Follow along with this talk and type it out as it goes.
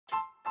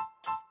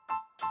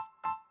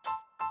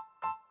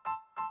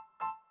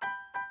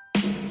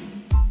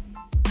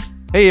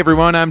Hey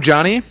everyone, I'm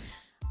Johnny.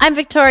 I'm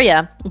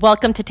Victoria.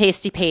 Welcome to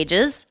Tasty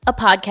Pages, a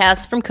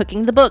podcast from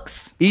Cooking the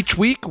Books. Each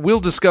week, we'll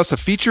discuss a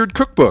featured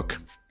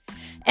cookbook.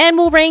 And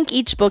we'll rank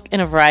each book in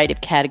a variety of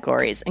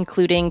categories,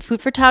 including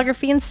food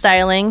photography and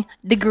styling,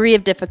 degree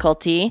of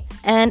difficulty,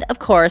 and, of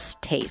course,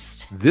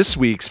 taste. This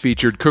week's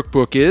featured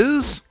cookbook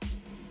is...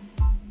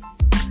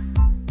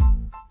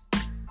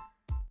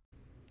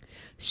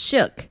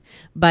 Shook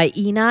by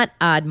Enot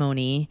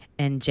Admony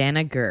and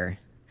Jana Gur.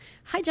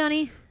 Hi,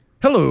 Johnny.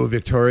 Hello,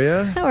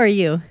 Victoria. How are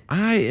you?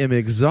 I am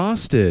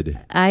exhausted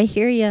I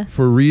hear you.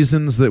 for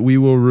reasons that we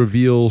will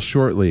reveal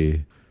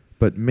shortly.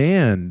 But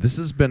man, this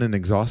has been an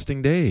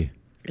exhausting day.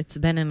 It's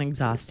been an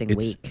exhausting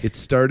week. It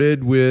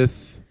started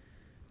with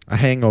a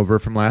hangover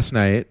from last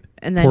night,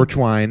 And then- porch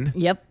wine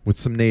Yep. with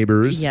some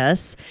neighbors,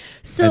 Yes.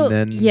 So, and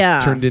then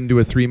yeah. turned into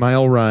a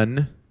 3-mile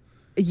run.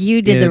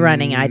 You did the in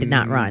running. I did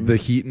not run. The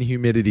heat and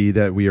humidity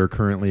that we are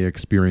currently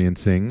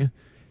experiencing,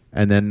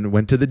 and then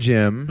went to the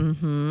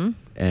gym,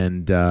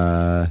 and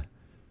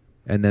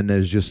then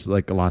there's just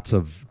like lots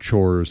of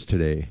chores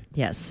today.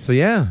 Yes. So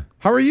yeah,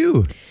 how are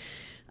you?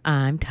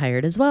 I'm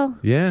tired as well.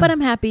 Yeah. But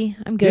I'm happy.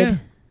 I'm good.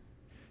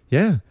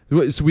 Yeah.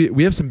 So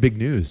we have some big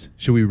news.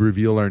 Should we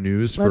reveal our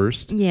news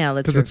first? Yeah,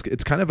 let's. Because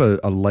it's kind of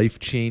a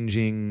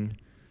life-changing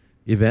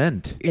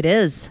event. It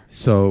is.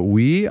 So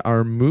we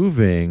are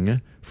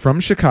moving from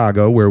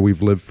Chicago, where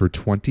we've lived for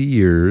 20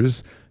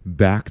 years,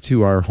 back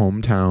to our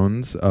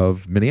hometowns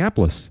of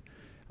Minneapolis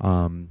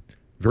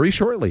very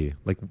shortly,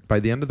 like by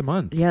the end of the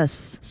month.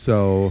 Yes.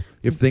 So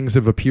if things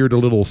have appeared a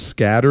little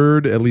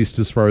scattered, at least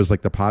as far as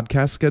like the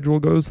podcast schedule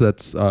goes,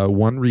 that's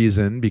one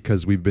reason,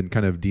 because we've been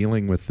kind of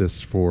dealing with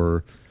this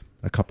for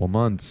a couple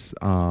months,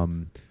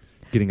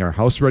 getting our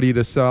house ready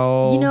to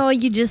sell. You know,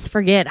 you just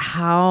forget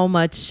how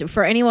much,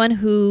 for anyone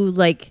who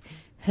like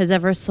has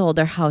ever sold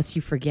their house,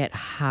 you forget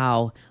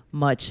how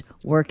much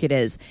work it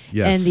is.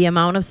 Yes. And the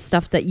amount of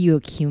stuff that you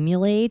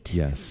accumulate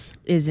Yes.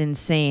 is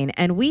insane.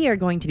 And we are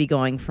going to be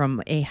going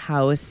from a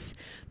house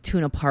to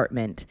an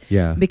apartment.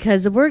 Yeah.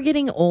 Because we're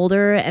getting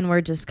older and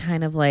we're just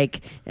kind of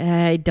like,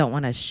 I don't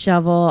want to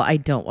shovel. I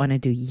don't want to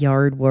do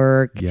yard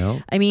work.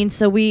 Yeah. I mean,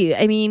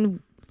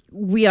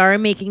 we are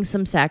making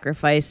some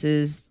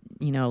sacrifices,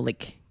 you know,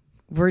 like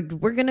we're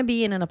going to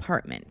be in an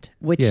apartment,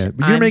 which Yeah,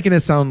 but you're making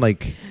it sound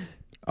like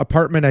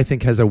apartment, I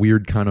think, has a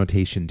weird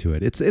connotation to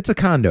it. It's a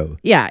condo.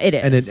 Yeah, it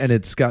is. And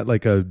it's got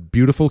like a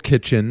beautiful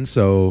kitchen,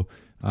 so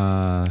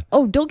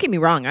oh, don't get me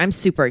wrong. I'm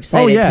super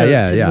excited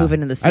to move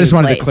into this I just new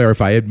wanted place. to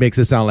clarify. It makes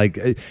it sound like,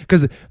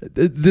 because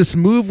this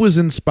move was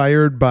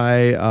inspired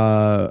by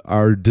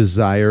our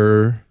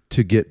desire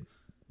to get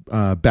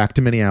back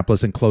to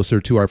Minneapolis and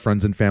closer to our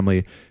friends and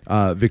family.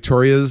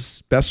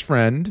 Victoria's best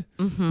friend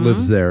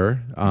lives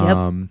there.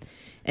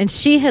 And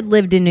she had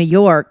lived in New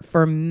York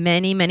for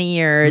many, many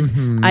years.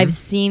 I've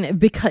seen,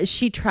 because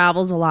she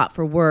travels a lot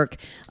for work.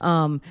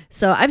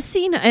 So I've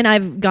seen, and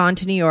I've gone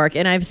to New York,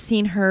 and I've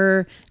seen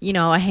her, you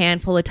know, a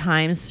handful of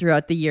times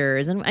throughout the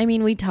years. And I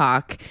mean, we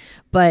talk,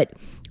 but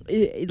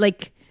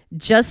like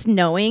just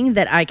knowing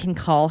that I can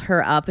call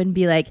her up and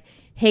be like,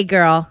 hey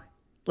girl,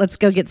 let's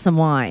go get some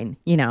wine,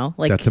 you know,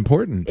 like That's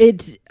important.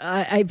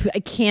 I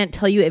can't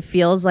tell you, it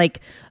feels like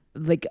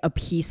a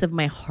piece of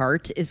my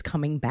heart is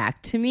coming back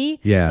to me.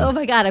 Yeah. Oh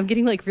my God, I'm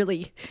getting like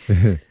really.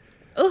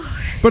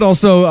 But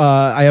also,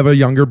 I have a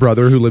younger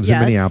brother who lives in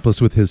Yes.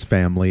 Minneapolis with his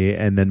family,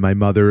 and then my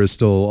mother is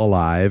still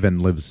alive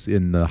and lives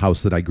in the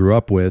house that I grew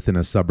up with in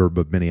a suburb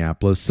of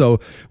Minneapolis. So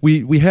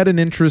we had an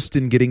interest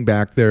in getting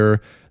back there.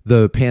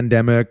 The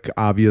pandemic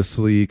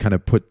obviously kind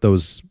of put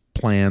those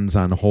plans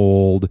on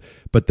hold,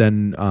 but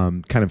then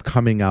kind of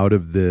coming out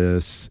of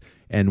this,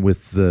 and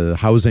with the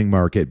housing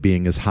market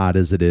being as hot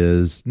as it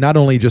is, not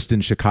only just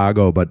in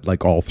Chicago, but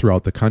like all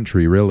throughout the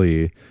country,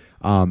 really,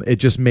 it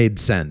just made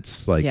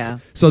sense. Like, Yeah.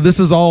 So this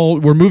is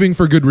all, we're moving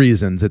for good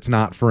reasons. It's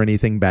not for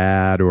anything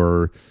bad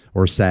or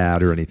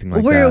sad or anything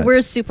like that.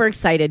 We're super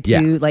excited to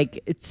Yeah.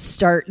 like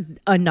start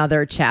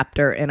another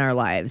chapter in our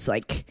lives.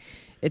 Like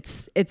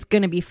it's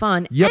going to be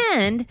fun. Yep.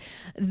 And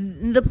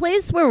the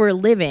place where we're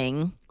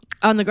living,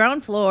 on the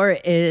ground floor,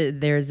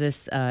 there's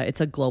this, it's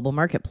a global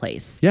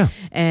marketplace. Yeah.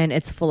 And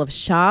it's full of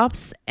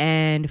shops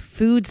and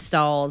food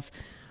stalls.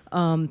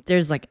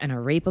 There's like an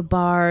arepa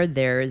bar.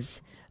 There's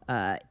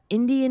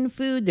Indian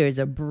food. There's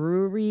a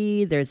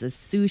brewery. There's a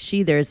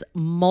sushi. There's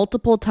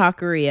multiple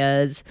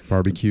taquerias,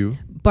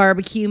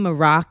 barbecue,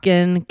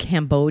 Moroccan,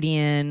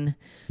 Cambodian,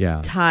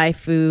 Thai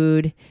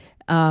food.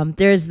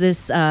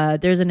 There's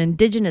an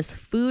indigenous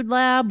food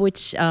lab,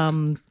 which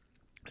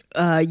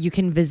you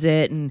can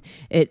visit, and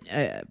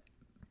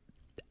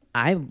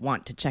I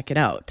want to check it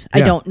out.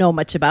 Yeah. I don't know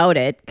much about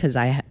it because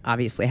I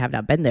obviously have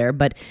not been there,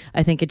 but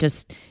I think it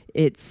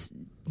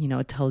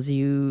tells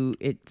you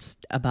it's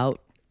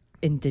about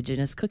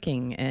indigenous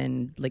cooking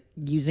and like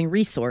using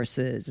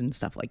resources and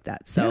stuff like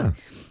that. So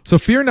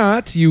fear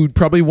not, you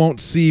probably won't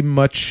see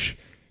much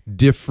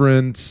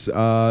different,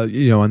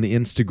 on the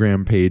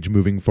Instagram page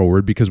moving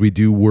forward, because we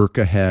do work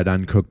ahead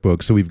on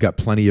cookbooks. So we've got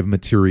plenty of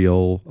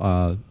material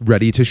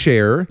ready to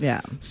share.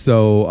 Yeah.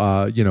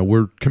 So,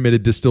 we're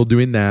committed to still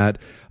doing that.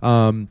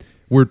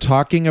 We're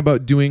talking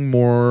about doing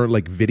more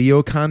like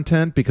video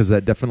content, because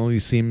that definitely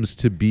seems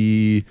to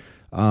be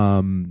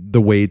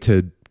the way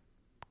to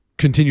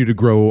continue to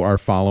grow our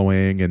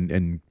following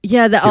and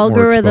yeah, the get more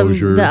algorithm,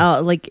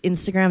 exposure. like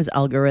Instagram's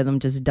algorithm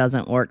just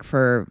doesn't work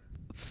for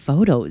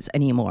photos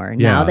anymore.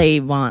 Yeah. Now they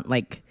want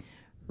like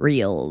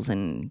reels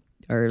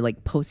or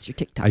like post your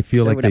TikToks. I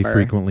feel or like whatever. they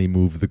frequently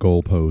move the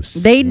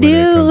goalposts. They when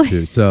it do. comes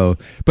to, so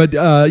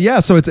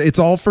it's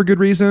all for good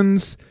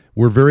reasons.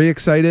 We're very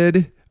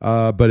excited,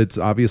 but it's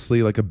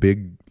obviously like a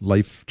big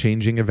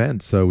life-changing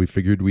event. So we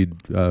figured we'd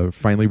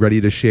finally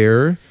ready to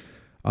share.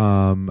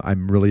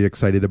 I'm really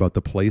excited about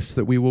the place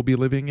that we will be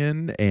living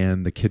in,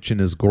 and the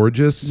kitchen is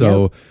gorgeous.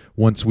 So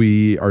once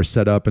we are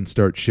set up and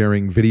start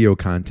sharing video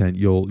content,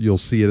 you'll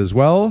see it as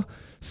well.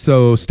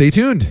 So stay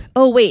tuned.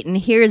 Oh wait, and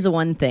here's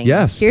one thing.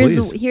 Yes,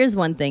 please. Here's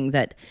one thing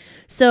that.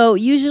 So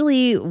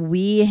usually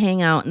we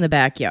hang out in the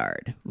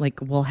backyard, like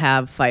we'll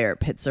have fire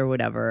pits or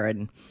whatever,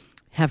 and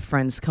have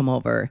friends come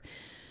over.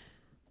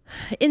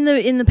 In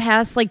the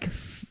past like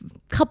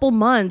couple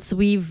months,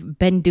 we've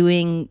been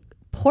doing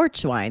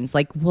porch wines.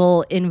 Like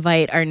we'll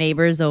invite our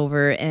neighbors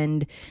over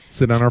and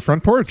Sit on our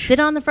front porch. sit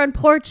on the front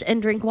porch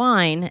and drink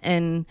wine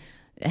and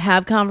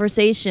have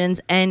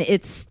conversations, and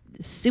it's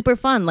super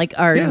fun. Like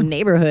our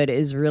neighborhood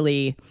is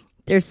really,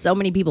 there's so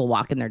many people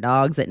walking their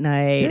dogs at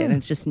night, and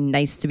it's just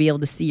nice to be able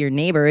to see your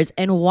neighbors.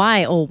 And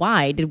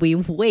why did we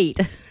wait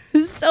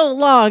so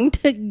long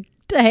to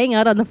hang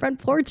out on the front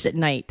porch at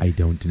night? I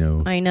don't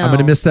know. I know. I'm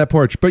gonna miss that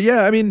porch. But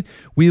yeah, I mean,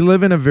 we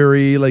live in a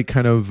very like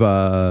kind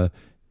of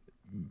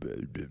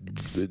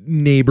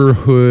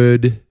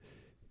neighborhood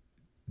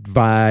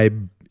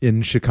vibe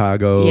in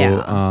Chicago.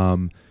 Yeah.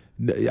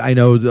 I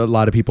know a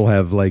lot of people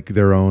have like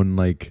their own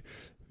like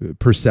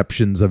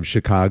perceptions of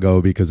Chicago,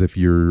 because if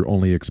your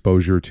only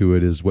exposure to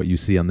it is what you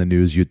see on the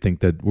news, you'd think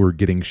that we're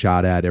getting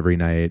shot at every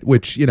night,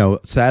 which,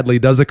 sadly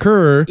does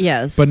occur.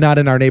 Yes. But not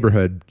in our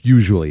neighborhood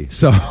usually.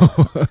 So,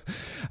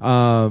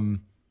 so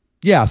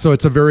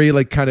it's a very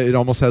like kind of, it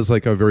almost has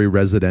like a very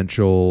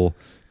residential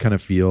kind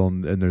of feel.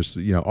 And there's,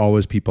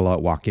 always people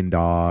out walking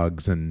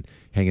dogs and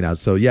hanging out.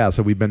 So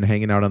so we've been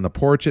hanging out on the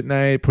porch at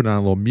night, putting on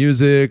a little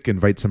music,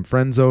 invite some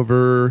friends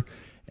over.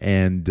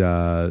 And,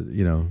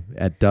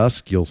 at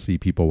dusk, you'll see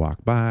people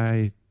walk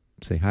by,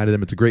 say hi to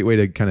them. It's a great way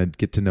to kind of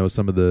get to know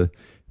some of the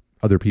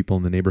other people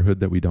in the neighborhood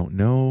that we don't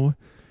know.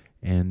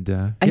 And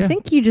I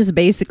think you just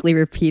basically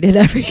repeated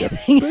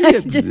everything I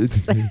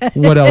just said.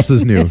 What else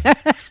is new?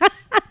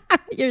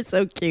 You're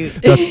so cute.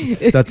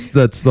 That's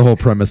the whole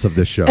premise of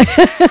this show.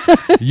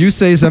 You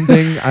say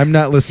something, I'm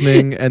not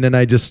listening, and then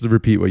I just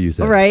repeat what you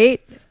said. Right?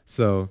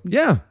 So,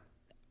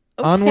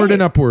 onward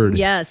and upward.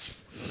 Yes.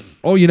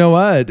 Oh, you know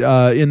what?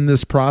 In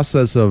this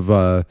process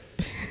of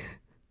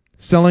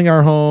selling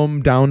our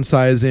home,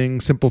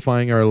 downsizing,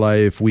 simplifying our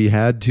life, we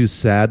had to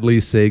sadly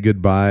say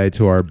goodbye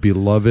to our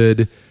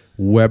beloved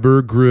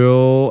Weber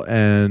Grill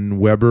and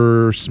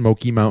Weber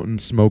Smoky Mountain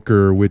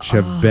Smoker, which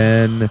have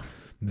been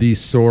the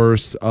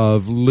source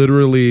of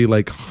literally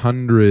like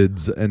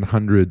hundreds and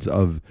hundreds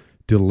of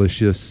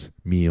delicious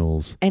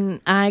meals.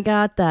 And I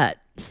got that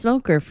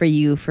smoker for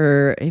you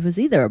it was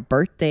either a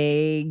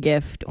birthday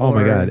gift or... Oh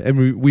my God.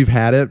 And we've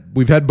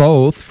had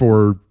both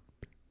for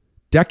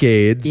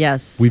decades.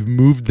 Yes. We've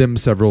moved them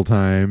several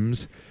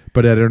times,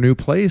 but at our new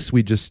place,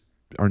 we just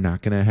are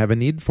not going to have a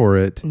need for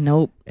it.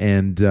 Nope.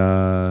 And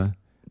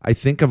I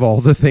think of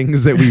all the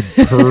things that we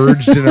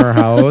purged in our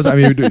house. I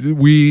mean,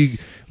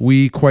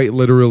 we quite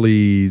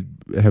literally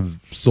have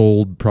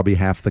sold probably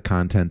half the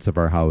contents of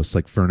our house,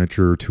 like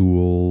furniture,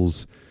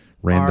 tools,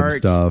 random art.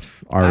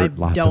 stuff, art. I've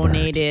lots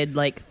donated of art.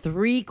 like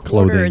 3/4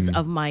 Clothing.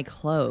 of my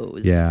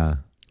clothes. Yeah.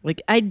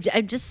 Like I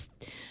just,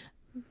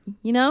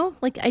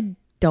 like I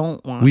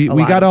don't want. We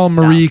got all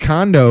Marie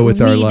Kondo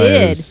with our We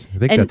lives. did. I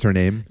think And that's her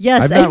name.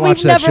 yes, I've not and we've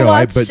watched that never show.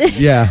 watched but it.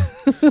 yeah,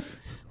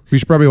 we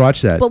should probably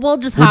watch that. But we'll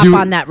just We're hop doing-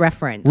 on that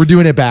reference. We're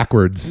doing it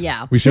backwards.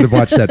 Yeah. We should have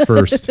watched that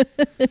first.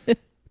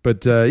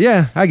 But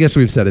I guess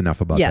we've said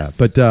enough about Yes.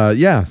 that.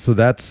 But so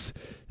that's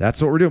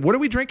what we're doing. What are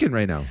we drinking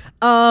right now?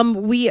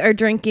 We are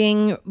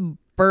drinking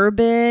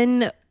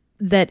bourbon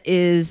that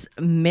is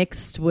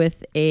mixed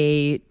with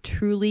a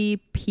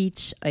Truly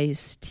peach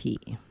iced tea.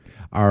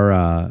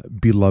 Our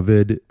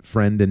beloved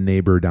friend and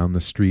neighbor down the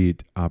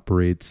street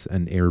operates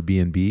an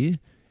Airbnb,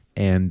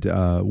 and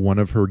one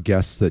of her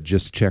guests that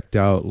just checked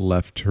out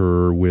left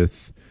her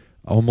with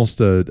almost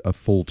a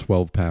full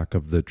 12-pack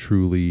of the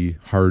Truly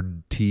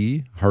hard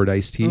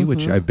iced tea,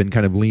 which I've been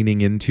kind of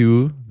leaning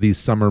into these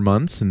summer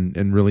months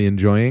and really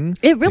enjoying.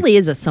 It really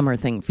is a summer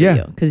thing for Yeah,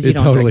 you because you it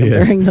don't totally drink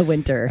them is. during the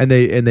winter. And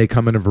they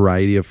come in a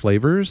variety of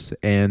flavors,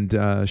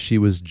 and she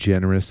was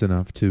generous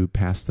enough to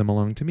pass them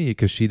along to me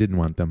because she didn't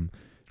want them.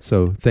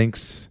 So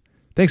thanks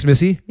Thanks,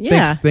 Missy.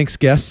 Yeah. Thanks,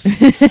 guests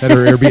at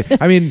our Airbnb.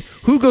 I mean,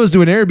 who goes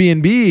to an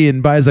Airbnb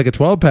and buys like a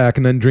 12-pack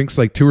and then drinks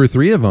like 2 or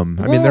 3 of them?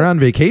 I mean, they're on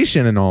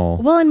vacation and all.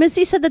 Well, and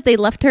Missy said that they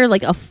left her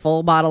like a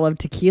full bottle of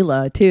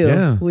tequila too.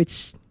 Yeah.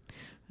 Which,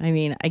 I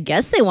mean, I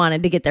guess they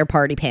wanted to get their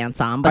party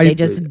pants on, but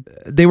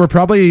they were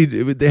probably,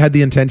 they had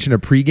the intention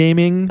of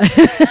pre-gaming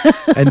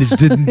and just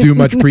didn't do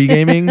much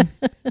pre-gaming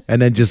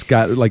and then just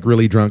got like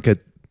really drunk at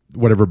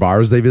whatever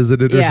bars they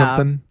visited or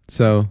something.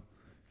 So,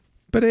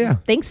 but yeah.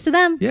 Thanks to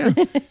them. Yeah.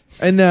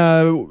 And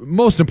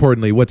most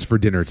importantly, what's for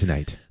dinner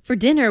tonight? For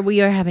dinner,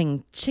 we are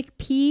having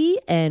chickpea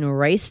and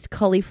riced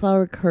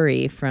cauliflower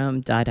curry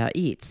from Dada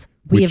Eats.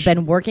 We have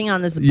been working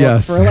on this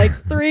book for like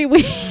 3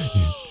 weeks.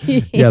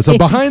 Yeah, so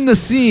behind the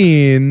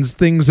scenes,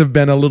 things have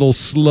been a little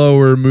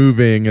slower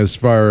moving as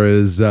far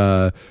as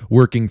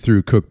working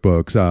through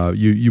cookbooks.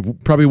 You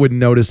probably wouldn't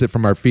notice it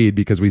from our feed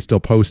because we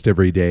still post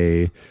every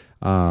day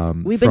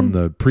from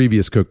the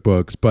previous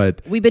cookbooks,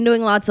 but we've been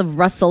doing lots of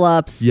rustle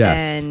ups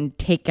and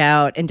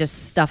takeout and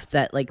just stuff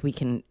that like we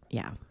can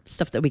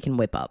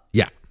whip up.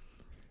 Yeah.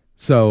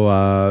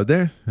 So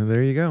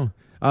there you go.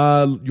 You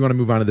want to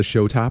move on to the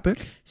show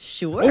topic?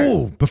 Sure.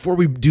 Oh, before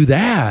we do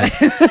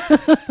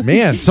that,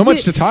 man, so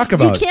much to talk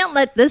about. You can't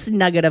let this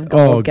nugget of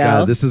gold go.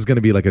 God, this is going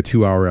to be like a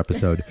 2-hour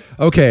episode.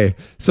 Okay,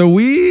 so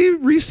we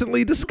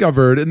recently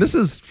discovered, and this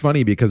is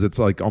funny because it's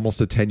like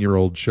almost a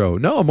 10-year-old show.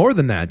 No, more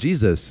than that.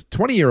 Jesus,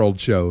 20-year-old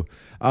show.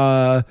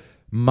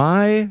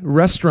 My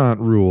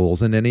Restaurant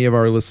Rules, and any of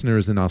our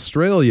listeners in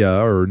Australia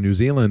or New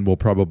Zealand will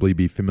probably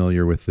be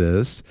familiar with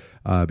this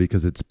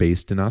because it's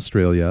based in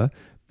Australia.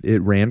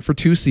 It ran for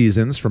 2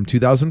 seasons from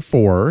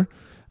 2004.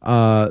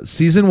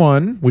 Season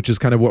 1, which is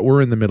kind of what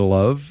we're in the middle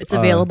of. It's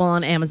available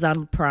on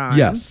Amazon Prime.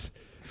 Yes.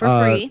 For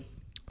free.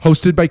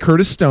 Hosted by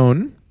Curtis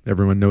Stone.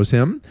 Everyone knows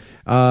him.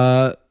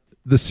 The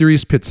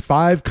series pits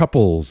 5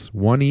 couples,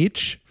 one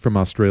each from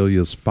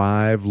Australia's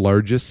 5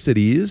 largest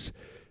cities,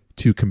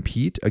 to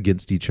compete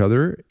against each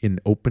other in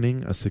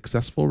opening a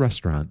successful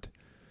restaurant.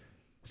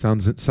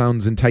 Sounds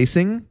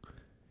enticing.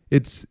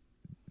 I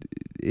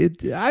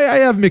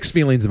have mixed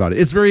feelings about it.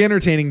 It's very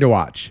entertaining to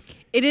watch.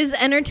 It is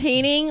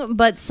entertaining,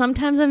 but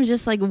sometimes I'm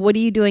just like, what are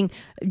you doing?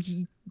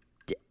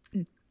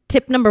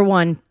 Tip number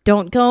 1,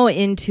 don't go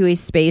into a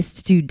space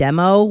to do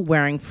demo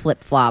wearing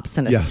flip-flops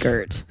and a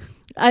skirt.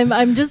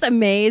 I'm just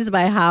amazed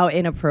by how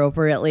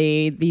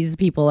inappropriately these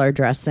people are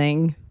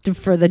dressing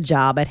for the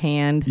job at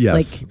hand.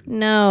 Yes. Like,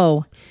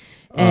 no.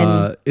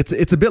 And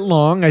it's a bit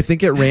long. I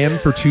think it ran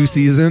for 2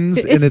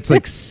 seasons and it's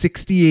like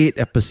 68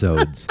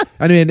 episodes.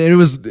 I mean, it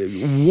was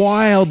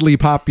wildly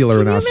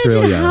popular in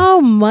Australia. Imagine how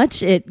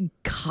much it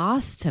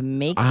costs to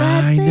make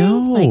that thing? I know.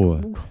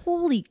 Like,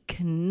 holy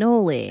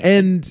cannoli.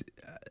 And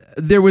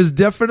there was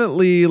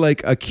definitely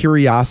like a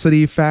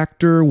curiosity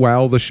factor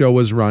while the show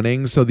was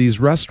running. So these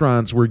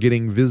restaurants were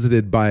getting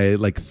visited by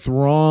like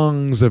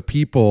throngs of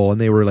people and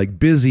they were like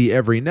busy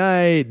every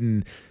night.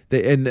 And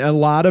a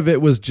lot of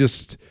it was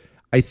just,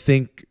 I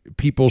think,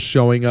 people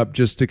showing up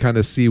just to kind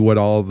of see what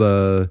all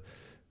the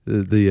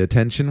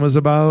attention was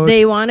about.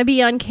 They want to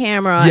be on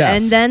camera.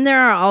 Yes. And then there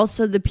are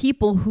also the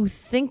people who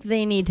think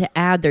they need to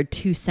add their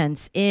 2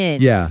 cents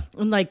in. Yeah.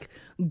 And like,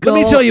 let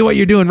me tell you what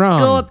you're doing wrong.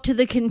 Go up to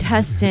the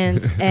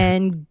contestants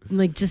and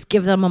like just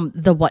give them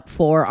the what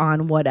for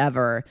on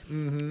whatever.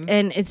 Mm-hmm.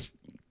 And it's,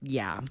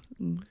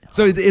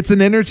 So it's an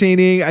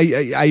entertaining,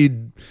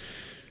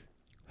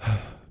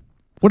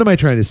 what am I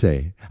trying to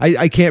say?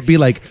 I can't be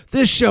like,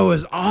 this show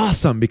is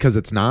awesome, because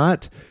it's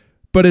not,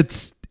 but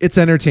it's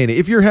entertaining.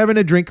 If you're having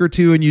a drink or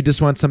two and you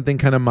just want something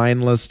kind of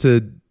mindless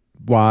to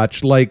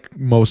watch, like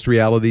most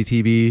reality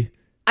TV,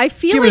 I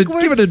feel give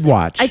it a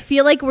watch. I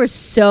feel like we're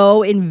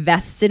so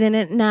invested in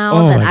it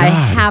now that I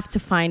have to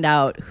find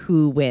out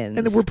who wins.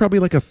 And we're probably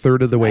like a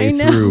third of the way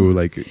through,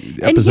 like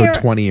episode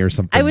 20 or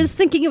something. I was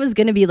thinking it was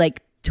going to be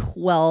like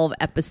 12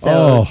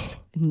 episodes.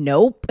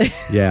 Nope.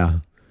 Yeah.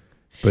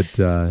 But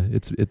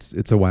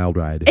it's a wild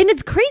ride. And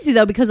it's crazy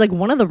though, because like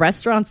one of the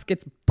restaurants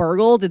gets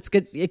burgled.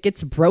 It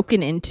gets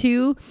broken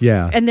into.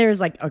 Yeah. And there's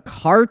like a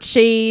car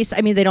chase. I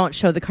mean, they don't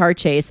show the car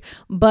chase,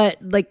 but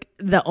like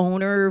the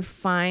owner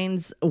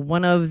finds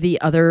one of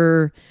the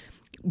other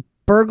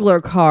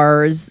burglar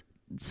cars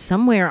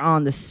somewhere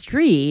on the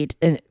street,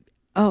 and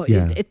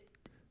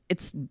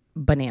it's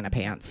banana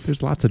pants.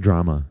 There's lots of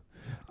drama.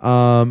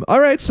 All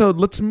right, so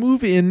let's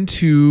move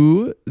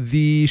into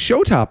the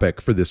show topic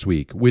for this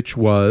week, which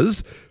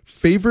was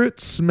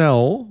favorite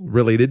smell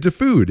related to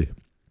food.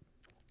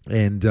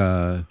 And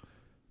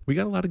we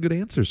got a lot of good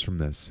answers from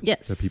this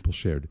that people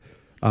shared.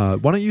 Why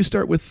don't you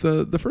start with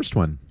the first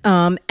one?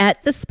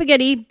 At the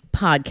Spaghetti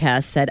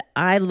Podcast said,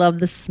 I love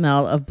the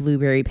smell of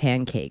blueberry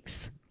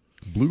pancakes.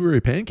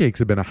 Blueberry pancakes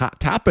have been a hot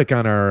topic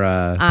on our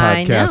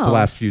podcast the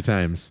last few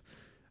times.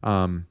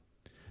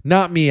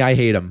 Not me. I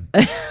hate them.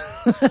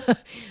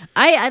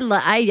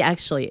 I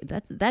actually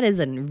that is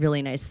a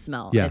really nice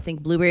smell. Yeah. I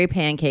think blueberry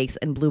pancakes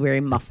and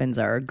blueberry muffins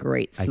are a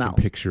great smell. I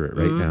can picture it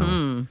right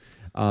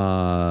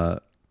now.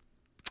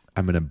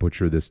 I'm going to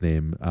butcher this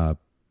name.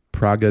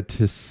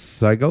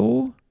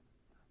 Pragatisago.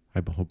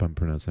 I hope I'm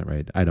pronouncing that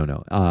right. I don't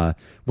know.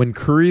 When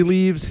curry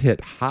leaves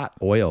hit hot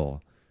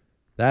oil,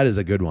 that is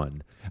a good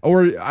one.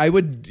 Or I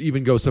would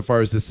even go so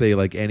far as to say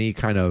like any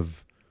kind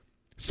of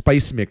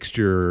spice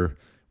mixture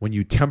when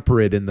you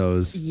temper it in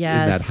those in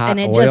that hot and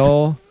it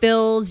oil, just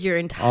fills your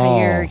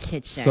entire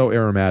kitchen. So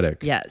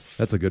aromatic. Yes,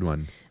 that's a good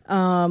one.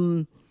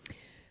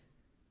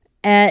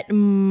 At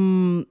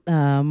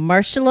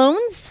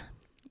Marshallone's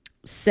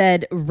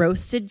said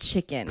roasted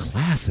chicken.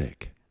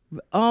 Classic.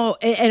 Oh,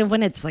 and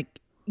when it's like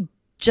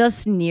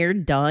just near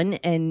done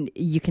and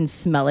you can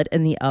smell it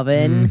in the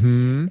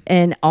oven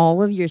and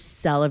all of your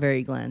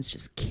salivary glands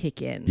just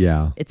kick in.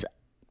 Yeah.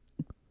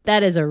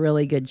 That is a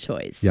really good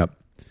choice. Yep.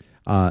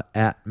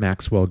 At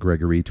Maxwell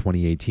Gregory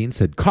 2018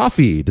 said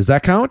coffee. Does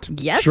that count?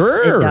 Yes,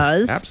 sure. it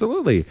does.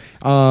 Absolutely.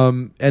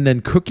 And then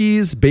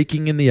cookies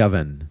baking in the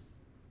oven.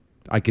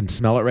 I can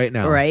smell it right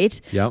now. Right?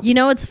 Yep. You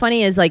know what's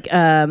funny is like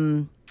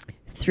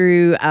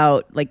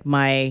throughout like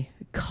my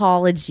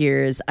college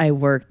years, I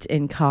worked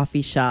in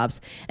coffee shops,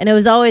 and it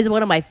was always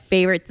one of my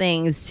favorite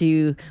things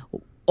to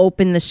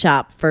open the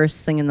shop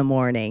first thing in the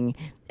morning,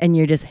 and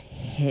you're just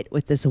hit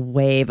with this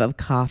wave of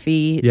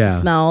coffee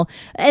smell.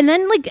 And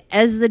then like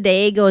as the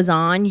day goes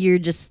on, you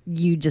just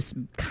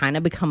kind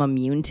of become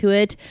immune to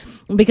it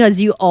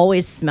because you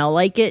always smell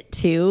like it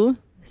too.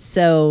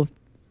 So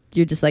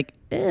you're just like,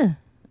 eh.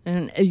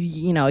 And,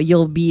 you know,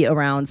 you'll be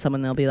around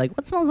someone, they'll be like,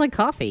 what smells like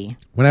coffee?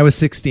 When I was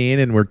 16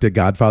 and worked at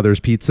Godfather's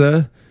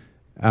Pizza,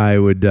 I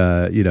would,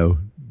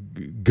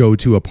 go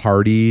to a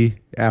party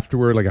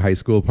afterward, like a high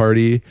school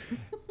party.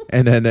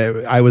 And then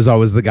I was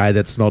always the guy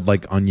that smelled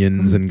like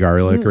onions and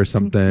garlic or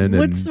something.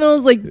 What and,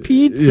 smells like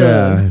pizza?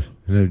 Yeah.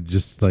 And I'd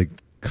just like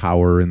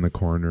cower in the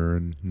corner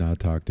and not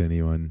talk to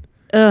anyone.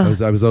 I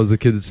was always the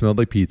kid that smelled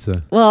like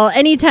pizza. Well,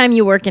 anytime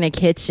you work in a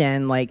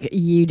kitchen, like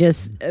you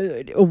just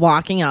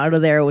walking out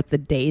of there with the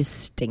day's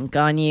stink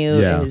on you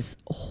is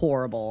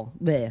horrible.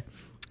 Blech.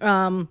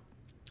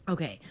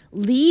 Okay.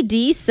 Lee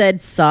D said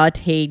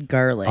sauteed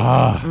garlic.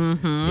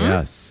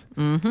 Yes.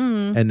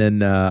 And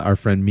then our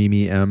friend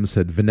Mimi M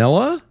said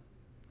vanilla.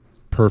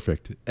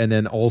 Perfect. And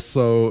then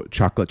also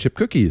chocolate chip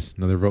cookies.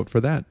 Another vote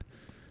for that.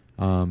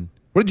 What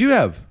did you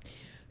have?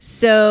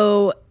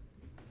 So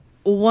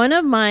one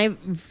of my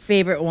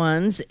favorite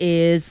ones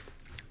is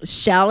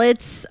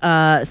shallots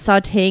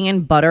sauteing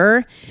in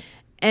butter.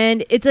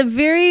 And it's a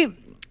very...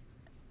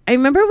 I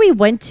remember we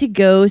went to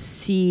go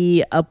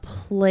see a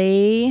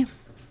play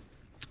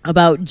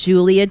about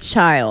Julia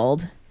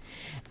Child.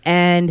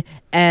 And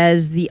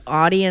as the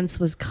audience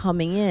was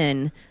coming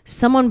in,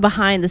 someone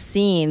behind the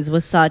scenes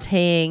was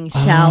sauteing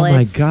shallots. Oh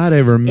my God, I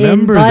remember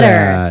in butter.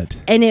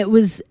 that. And it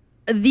was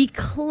the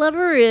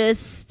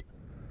cleverest...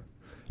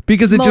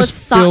 Because it most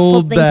just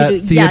thoughtful filled thing that to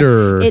do.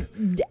 theater. Yes,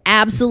 it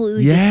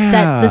absolutely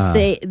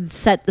just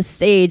set the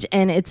stage,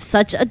 and it's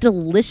such a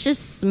delicious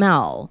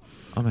smell.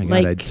 Oh my God,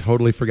 like, I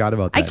totally forgot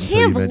about that. I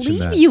can't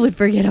believe you would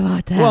forget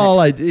about that.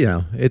 Well,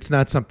 it's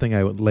not something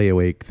I would lay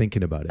awake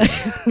thinking about it.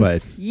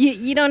 But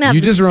you don't have.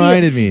 You just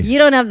reminded me. You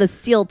don't have the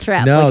steel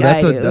trap. No,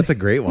 like that's a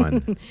great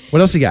one.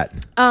 What else you got?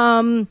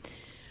 The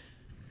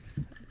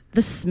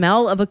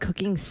smell of a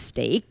cooking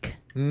steak.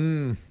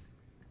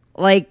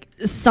 Like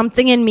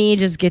something in me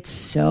just gets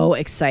so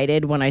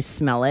excited when I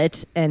smell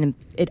it, and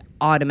it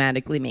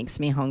automatically makes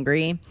me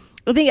hungry.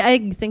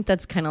 I think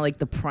that's kind of like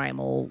the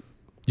primal.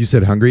 You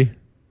said hungry?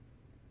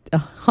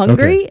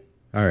 Hungry? Okay.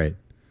 All right.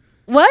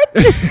 What?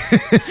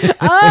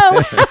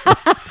 Oh.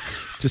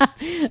 Just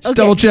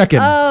double checking.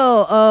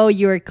 Oh,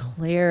 you were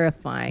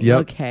clarifying.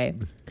 Yep. Okay.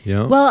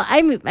 Yeah. Well,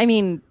 I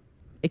mean,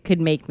 it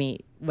could make me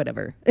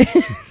whatever.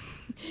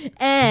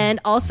 And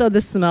also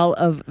the smell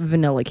of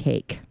vanilla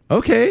cake.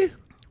 Okay.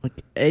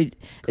 Great.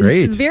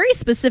 It's very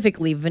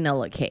specifically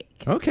vanilla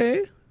cake.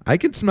 Okay. I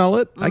can smell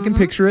it. I can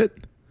picture it.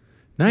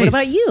 Nice. What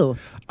about you?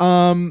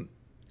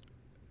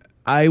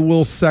 I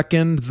will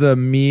second the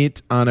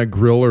meat on a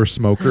grill or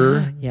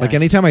smoker. Yes. Like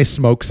anytime I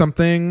smoke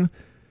something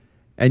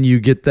and you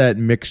get that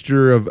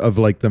mixture of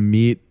like the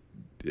meat,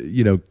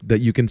 that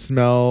you can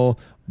smell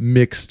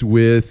mixed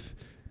with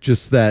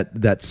just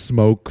that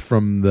smoke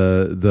from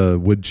the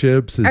wood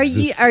chips. Are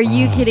you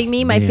kidding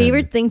me? My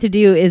favorite thing to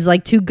do is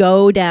like to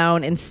go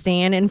down and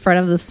stand in front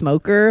of the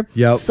smoker.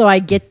 Yep. So I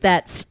get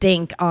that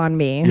stink on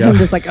me. Yep. I'm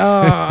just like,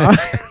 oh.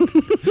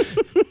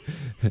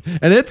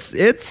 And it's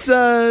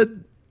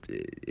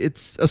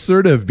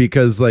assertive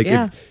because like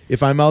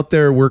if I'm out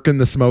there working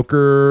the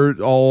smoker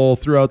all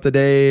throughout the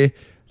day,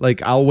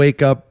 like I'll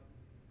wake up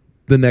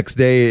the next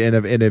day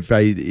and if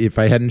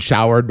I hadn't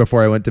showered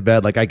before I went to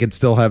bed, like I can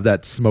still have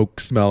that smoke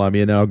smell on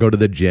me, and then I'll go to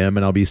the gym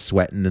and I'll be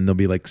sweating and there'll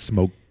be like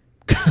smoke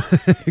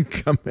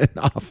coming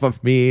off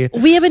of me.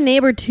 We have a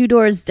neighbor 2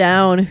 doors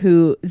down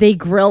who they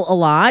grill a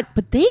lot,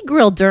 but they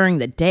grill during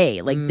the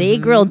day. Like they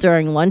grill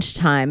during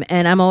lunchtime,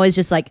 and I'm always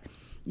just like,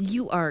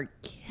 you are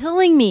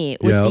killing me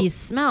with these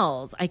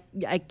smells.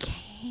 I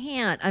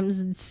can't.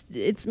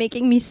 It's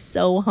making me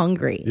so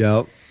hungry.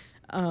 Yep.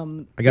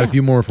 I got a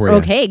few more for you.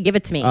 Okay, give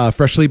it to me.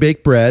 Freshly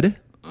baked bread.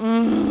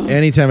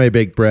 Anytime I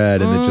bake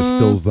bread and it just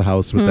fills the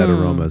house with that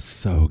aroma,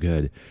 so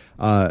good.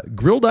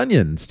 Grilled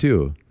onions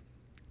too.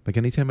 Like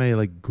anytime I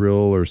like grill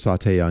or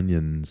saute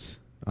onions.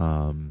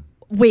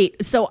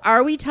 Wait, so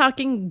are we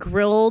talking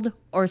grilled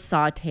or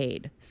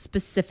sauteed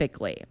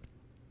specifically?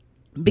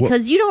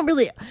 Because you don't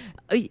really.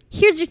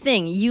 Here's your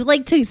thing: you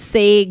like to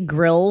say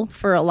grill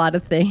for a lot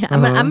of things.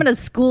 I'm gonna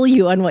school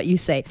you on what you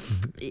say.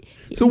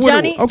 So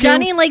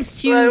Johnny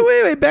likes to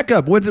wait, back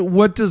up.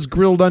 What does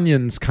grilled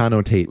onions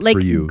connotate like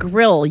for you?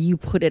 grill. You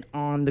put it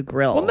on the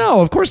grill. Well,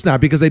 no, of course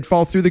not, because they'd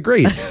fall through the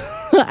grates.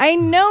 I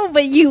know,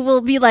 but you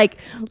will be like,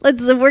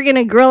 we're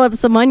gonna grill up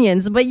some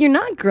onions, but you're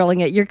not grilling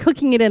it. You're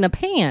cooking it in a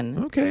pan.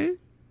 Okay,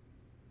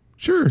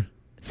 sure.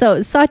 So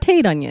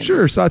sauteed onions.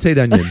 Sure, sauteed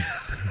onions.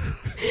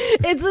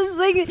 It's this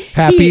thing.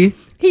 Happy?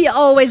 He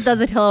always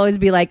does it. He'll always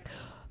be like,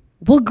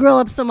 "We'll grill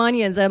up some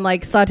onions." I'm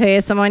like,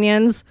 "Saute some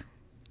onions,"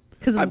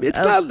 because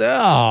it's not.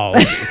 No,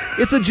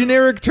 it's a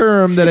generic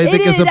term that I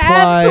think is it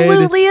applied.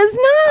 absolutely is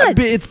not.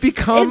 It's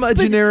become a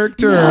It's generic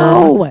term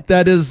No.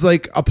 that is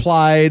like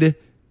applied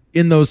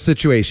in those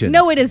situations.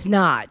 No, it is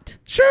not.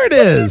 Sure, it What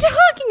are is. you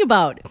talking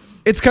about?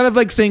 It's kind of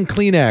like saying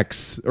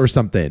Kleenex or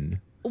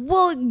something.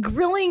 Well,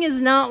 grilling is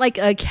not like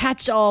a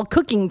catch-all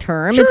cooking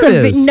term. Sure It's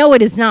it is. No,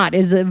 it is not.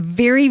 It's a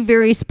very,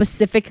 very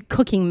specific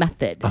cooking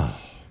method.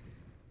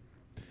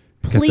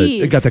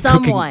 Please, got the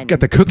someone, got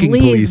the cooking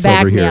please police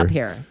back over me here. up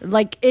here.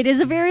 Like it is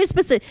a very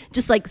specific.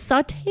 Just like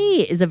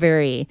saute is a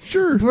very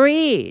Sure.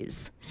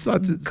 braise,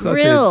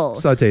 grill,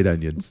 sauteed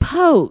onions.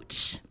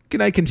 poach.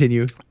 Can I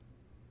continue?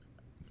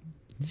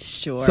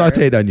 Sure.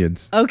 Sauteed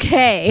onions.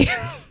 Okay.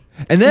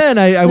 And then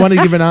I want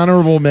to give an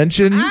honorable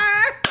mention.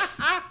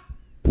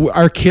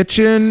 Our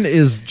kitchen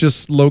is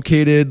just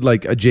located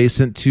like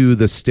adjacent to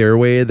the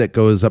stairway that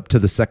goes up to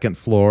the second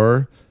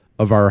floor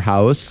of our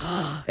house.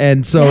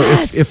 And so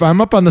Yes. if I'm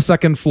up on the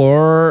second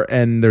floor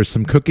and there's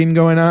some cooking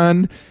going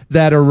on,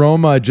 that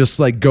aroma just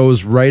like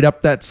goes right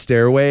up that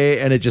stairway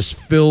and it just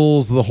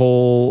fills the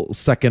whole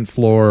second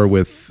floor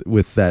with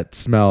that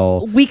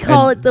smell. We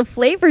call it the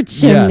flavor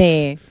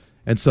chimney. Yes.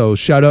 And so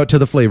shout out to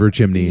the flavor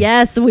chimney.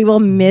 Yes, we will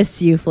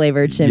miss you,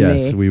 flavor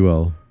chimney. Yes, we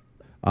will.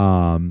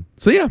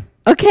 So yeah,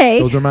 Okay,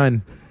 those are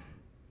mine.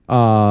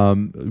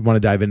 Want to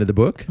dive into the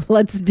book?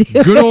 let's do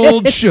Good it.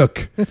 old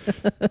shook.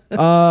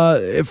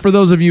 For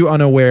those of you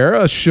unaware,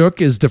 a shook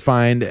is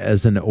defined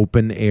as an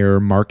open air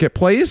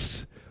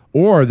marketplace,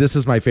 or this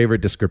is my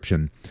favorite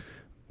description: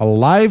 a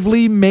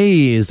lively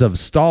maze of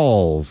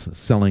stalls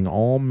selling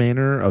all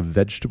manner of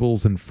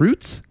vegetables and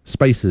fruits,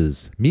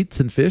 spices,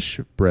 meats and fish,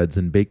 breads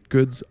and baked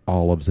goods,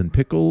 olives and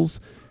pickles,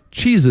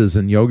 cheeses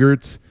and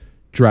yogurts,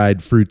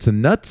 dried fruits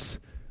and nuts,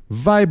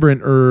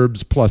 vibrant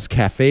herbs plus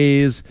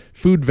cafes,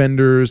 food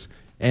vendors,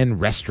 and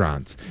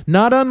restaurants.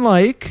 Not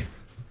unlike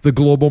the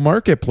global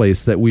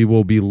marketplace that we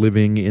will be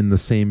living in the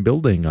same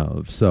building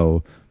of.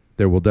 So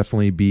there will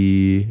definitely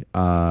be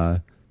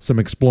some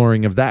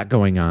exploring of that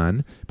going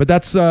on. But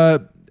that's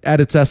at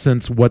its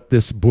essence what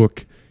this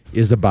book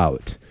is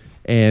about.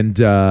 And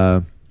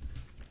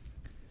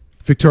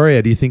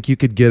Victoria, do you think you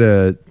could get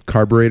a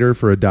carburetor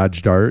for a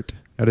Dodge Dart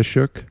at a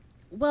shook?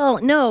 Well,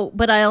 no,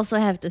 but I also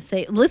have to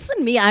say, listen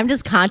to me. I'm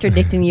just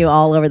contradicting you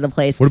all over the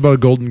place. What about a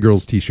Golden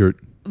Girls t-shirt?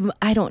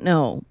 I don't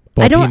know.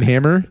 Ball I don't. peen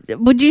hammer?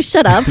 Would you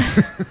shut up?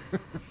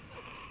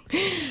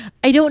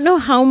 I don't know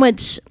how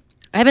much.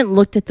 I haven't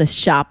looked at the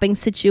shopping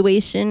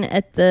situation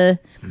at the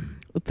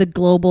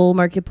global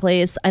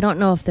marketplace. I don't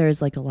know if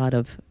there's like a lot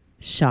of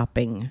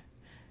shopping.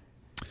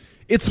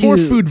 It's more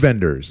food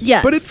vendors.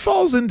 Yes. But it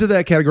falls into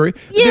that category.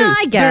 Yeah,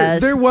 I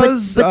guess. There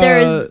was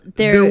But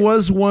there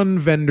was one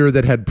vendor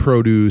that had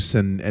produce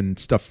and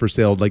stuff for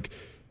sale, like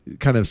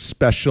kind of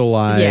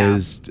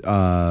specialized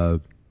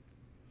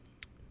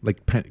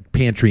like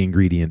pantry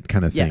ingredient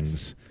kind of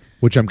things,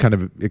 which I'm kind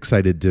of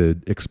excited to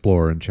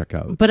explore and check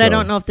out. But I So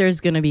don't know if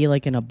there's going to be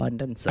like an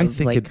abundance of I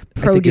think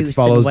produce it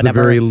follows and the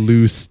whatever. very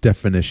loose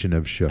definition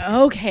of shook.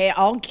 Okay,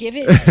 I'll give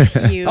it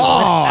to you. Oh,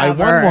 I won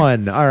whatever.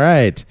 one. All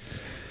right.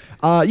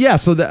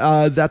 So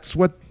that's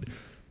what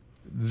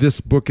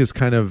this book is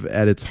kind of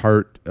at its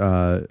heart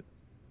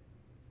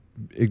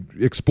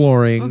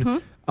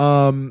exploring.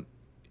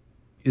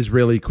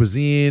 Israeli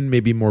cuisine,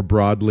 maybe more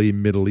broadly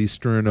Middle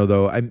Eastern,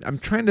 although I'm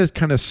trying to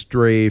kind of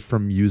stray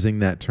from using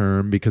that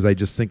term because I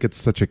just think it's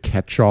such a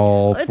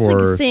catch-all It's for...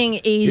 like saying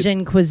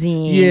Asian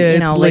cuisine. Yeah, you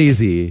it's know,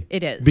 lazy.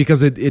 it is.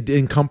 Because it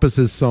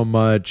encompasses so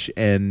much,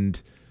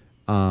 and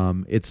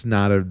it's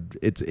not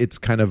it's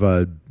kind of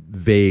a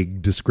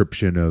vague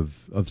description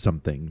of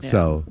something. Yeah.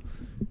 So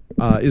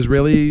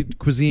Israeli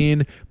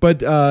cuisine,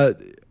 but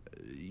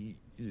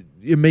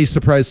it may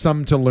surprise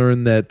some to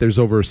learn that there's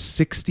over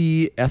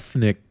 60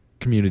 ethnic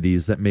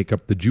communities that make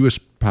up the Jewish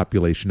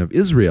population of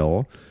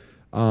Israel.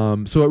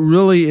 So it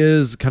really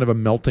is kind of a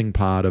melting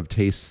pot of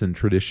tastes and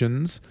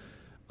traditions.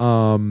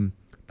 The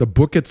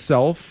book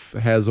itself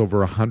has over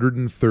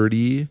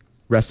 130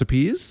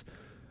 recipes,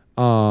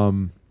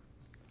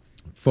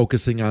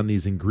 focusing on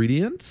these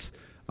ingredients.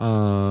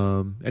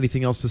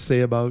 Anything else to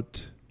say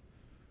about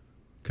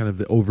kind of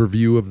the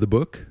overview of the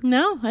book?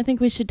 No, I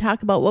think we should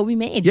talk about what we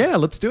made. Yeah,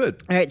 let's do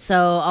it. All right,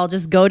 so I'll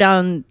just go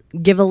down,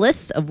 give a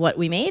list of what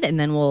we made, and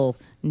then we'll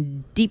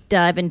deep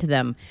dive into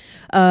them.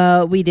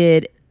 We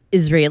did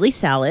Israeli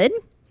salad,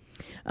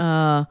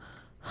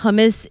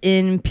 hummus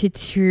in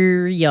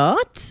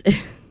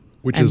pityriot.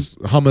 Which is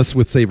hummus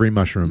with savory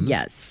mushrooms.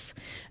 Yes.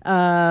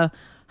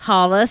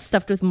 Challah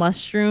stuffed with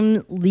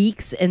mushroom,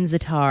 leeks, and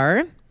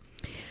za'atar.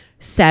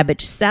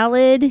 Sabbage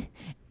salad.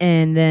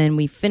 And then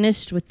we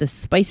finished with the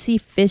spicy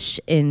fish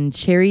in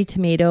cherry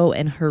tomato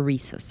and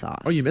harissa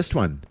sauce. Oh, you missed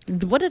one.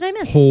 What did I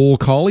miss? Whole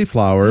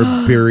cauliflower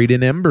buried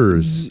in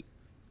embers.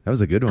 That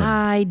was a good one.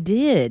 I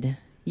did.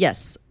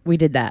 Yes, we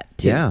did that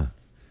too. Yeah.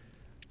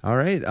 All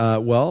right.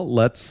 Well,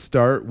 let's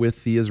start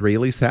with the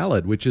Israeli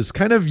salad, which is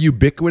kind of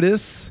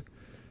ubiquitous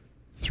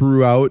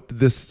throughout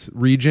this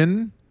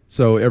region.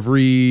 So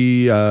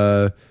every,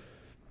 whether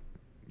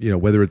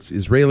it's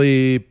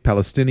Israeli,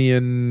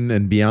 Palestinian,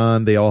 and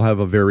beyond, they all have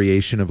a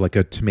variation of like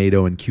a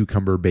tomato and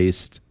cucumber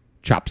based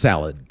chopped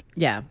salad.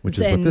 Yeah. Which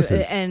is what this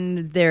is.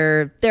 And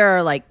there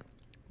are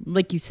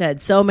like you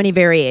said, so many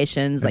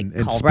variations, like and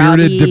kohlrabi.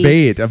 Spirited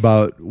debate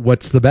about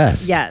what's the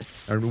best.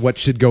 Yes. Or what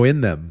should go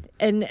in them.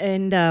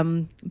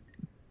 And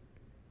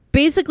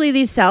basically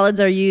these salads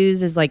are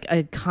used as like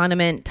a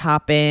condiment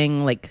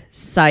topping, like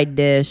side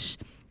dish,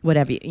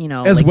 whatever,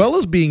 As well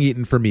as being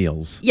eaten for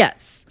meals.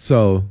 Yes.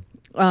 So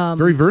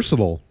very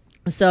versatile.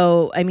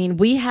 So, I mean,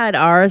 we had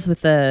ours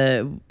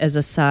as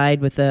a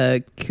side with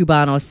a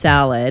Cubano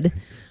salad.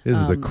 It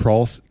was a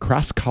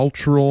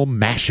cross-cultural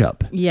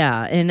mashup.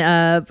 Yeah,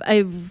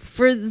 and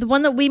for the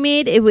one that we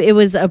made, it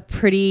was a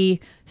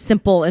pretty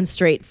simple and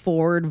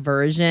straightforward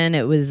version.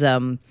 It was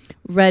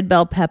red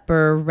bell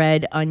pepper,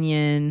 red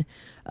onion,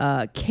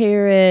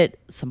 carrot,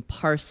 some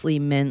parsley,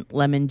 mint,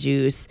 lemon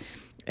juice,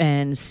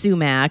 and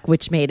sumac,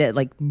 which made it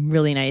like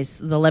really nice.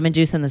 The lemon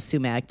juice and the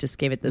sumac just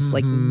gave it this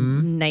like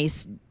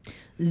nice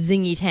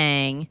zingy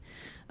tang.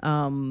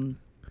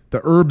 The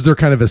herbs are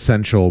kind of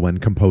essential when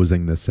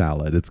composing this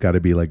salad. It's got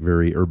to be like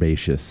very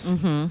herbaceous.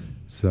 Mm-hmm.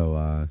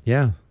 So,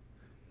 yeah.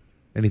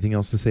 Anything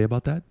else to say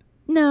about that?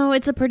 No,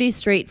 it's a pretty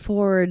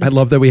straightforward. I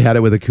love that we had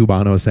it with a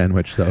Cubano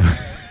sandwich, though.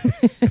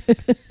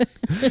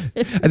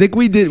 I think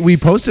we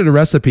posted a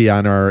recipe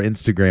on our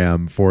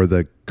Instagram for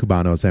the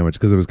Cubano sandwich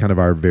because it was kind of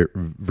our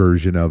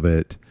version of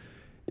it.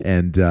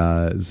 And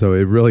so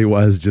it really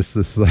was just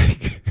this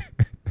like...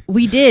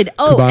 We did.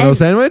 Cubano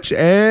sandwich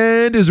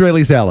and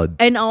Israeli salad.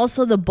 And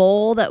also the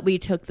bowl that we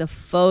took the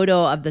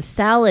photo of the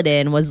salad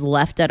in was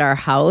left at our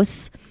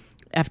house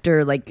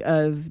after like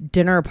a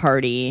dinner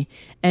party.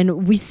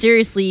 And we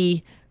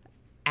seriously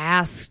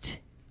asked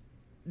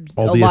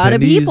a lot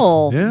of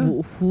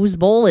people, whose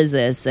bowl is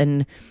this?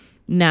 And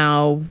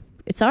now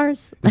it's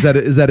ours. Is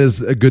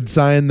that a good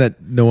sign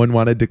that no one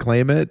wanted to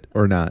claim it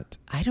or not?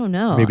 I don't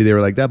know. Maybe they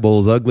were like, that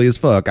bowl's ugly as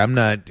fuck. I'm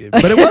not.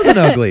 But it wasn't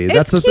ugly.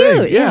 That's the cute,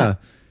 thing. Yeah.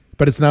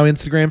 But it's now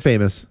Instagram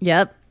famous.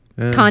 Yep.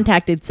 Yeah.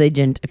 Contact its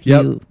agent if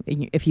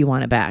you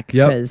want it back.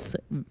 Yep.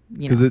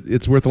 Because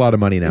it's worth a lot of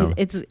money now.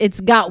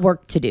 It's got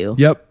work to do.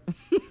 Yep.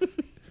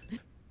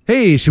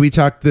 Hey, should we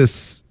talk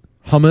this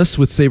hummus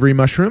with savory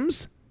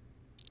mushrooms?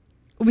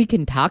 We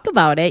can talk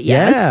about it.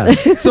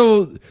 Yes. Yeah.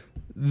 So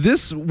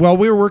while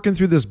we were working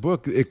through this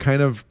book, it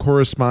kind of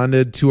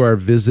corresponded to our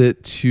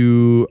visit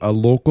to a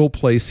local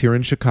place here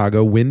in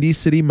Chicago, Windy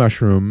City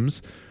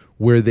Mushrooms,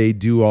 where they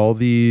do all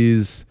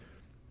these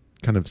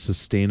kind of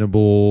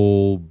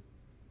sustainable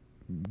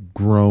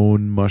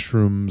grown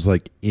mushrooms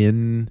like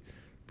in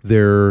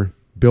their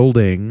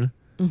building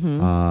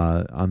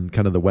on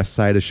kind of the west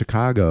side of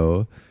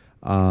Chicago.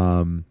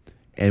 And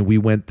we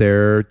went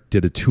there,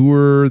 did a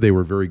tour. They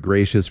were very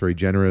gracious, very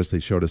generous. They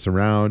showed us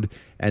around.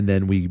 And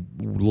then we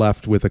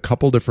left with a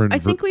couple different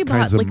kinds of mushrooms. I think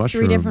we bought like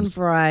 3 different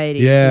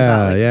varieties.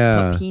 Yeah, we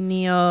bought,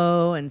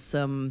 Pepino and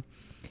some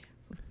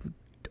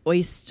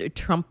oyster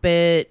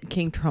trumpet,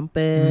 king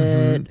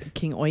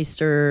king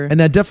oyster. And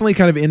that definitely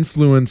kind of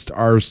influenced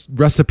our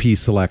recipe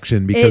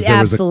selection because there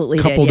was a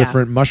couple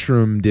different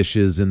mushroom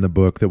dishes in the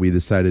book that we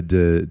decided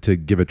to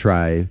give a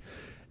try.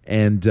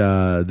 And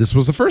this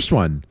was the first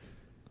one.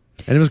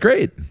 And it was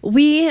great.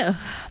 We've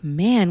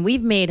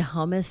made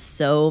hummus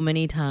so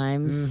many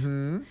times.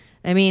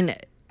 I mean,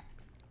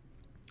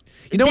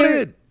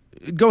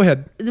 go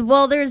ahead.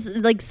 Well, there's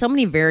like so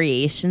many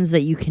variations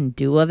that you can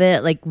do of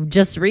it. Like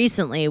just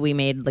recently we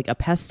made like a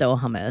pesto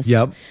hummus.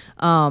 Yep.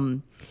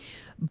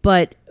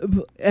 But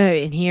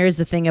and here's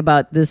the thing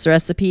about this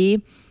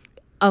recipe.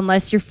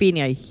 Unless you're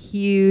feeding a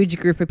huge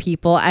group of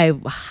people, I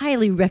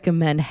highly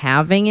recommend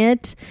having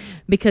it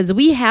because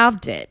we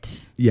halved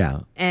it.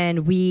 Yeah.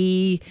 And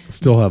we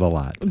still had a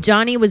lot.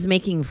 Johnny was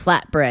making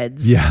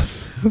flatbreads.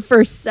 Yes.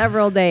 For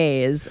several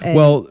days.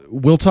 Well,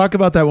 we'll talk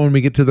about that when we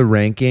get to the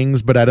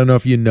rankings, but I don't know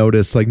if you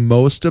noticed, like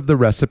most of the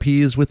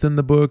recipes within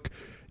the book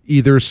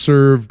either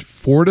served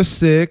 4 to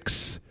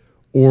 6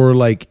 or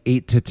like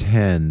 8 to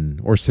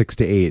 10 or 6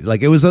 to 8.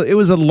 Like it was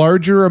a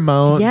larger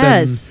amount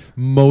Yes.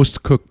 than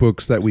most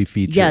cookbooks that we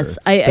feature. Yes,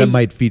 that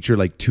might feature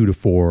like 2 to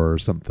 4 or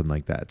something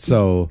like that.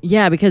 So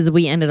Yeah, because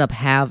we ended up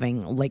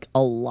having like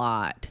a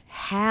lot.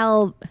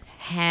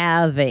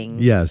 Having.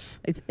 yes.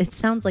 It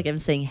sounds like I'm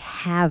saying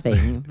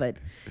having, but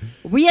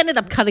we ended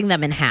up cutting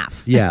them in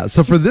half. Yeah.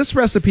 So for this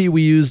recipe,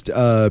 we used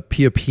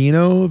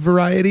Pioppino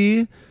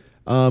variety,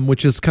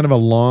 which is kind of a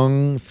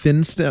long,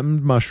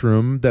 thin-stemmed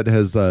mushroom that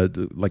has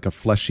like a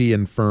fleshy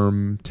and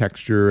firm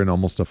texture and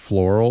almost a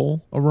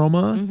floral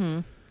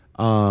aroma.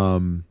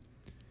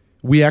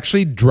 We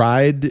actually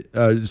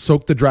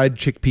soaked the dried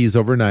chickpeas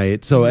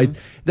overnight. So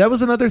that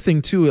was another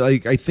thing too.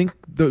 Like I think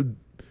the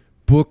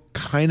book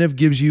kind of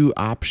gives you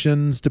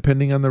options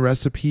depending on the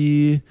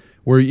recipe,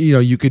 where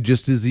you could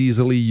just as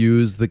easily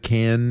use the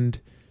canned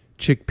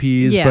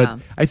chickpeas. Yeah. But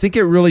I think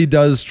it really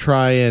does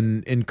try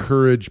and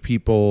encourage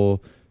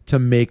people to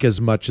make as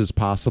much as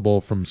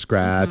possible from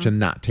scratch and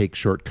not take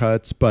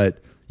shortcuts.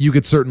 But you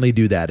could certainly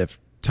do that if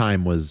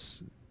time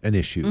was an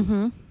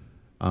issue.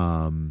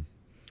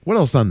 What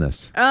else on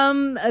this?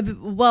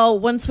 Well,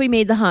 once we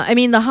made the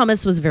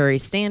hummus was very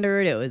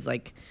standard. It was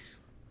like,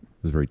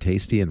 It was very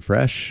tasty and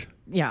fresh.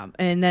 yeah.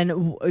 And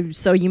then,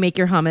 so you make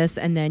your hummus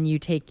and then you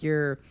take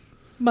your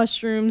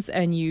mushrooms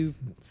and you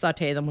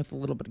saute them with a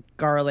little bit of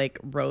garlic,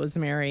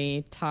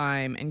 rosemary,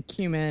 thyme, and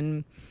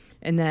cumin.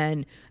 And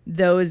then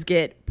those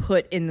get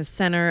put in the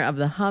center of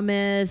the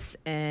hummus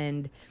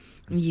and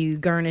you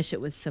garnish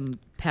it with some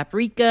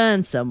paprika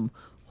and some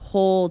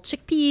whole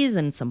chickpeas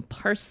and some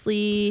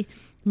parsley.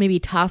 Maybe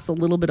toss a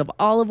little bit of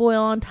olive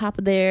oil on top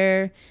of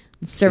there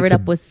and serve it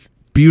up with.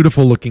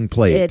 Beautiful looking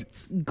plate.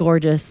 It's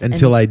gorgeous.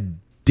 Until I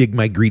dig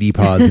my greedy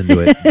paws into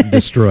it and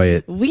destroy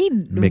it.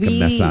 Make a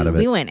mess out of it.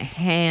 We went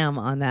ham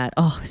on that.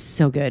 Oh,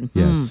 so good.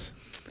 Yes.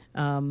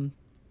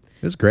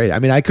 It was great. I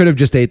mean, I could have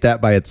just ate that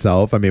by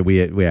itself. I mean,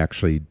 we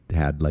actually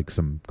had like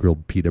some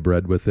grilled pita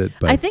bread with it.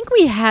 But I think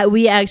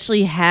we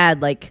actually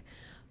had like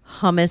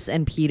hummus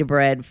and pita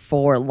bread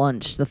for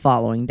lunch the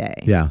following day.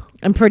 yeah.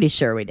 I'm pretty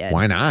sure we did.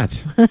 Why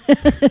not?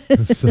 It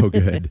was so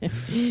good.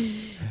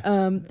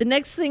 The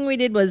next thing we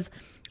did was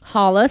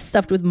challah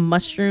stuffed with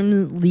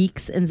mushrooms,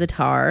 leeks, and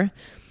za'atar.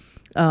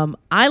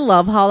 I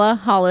love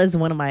challah. Challah is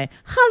one of my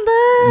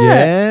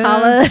Yeah.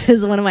 challah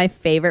is one of my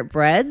favorite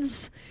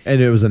breads. And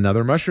it was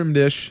another mushroom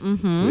dish.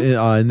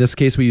 In this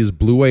case, we used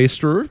blue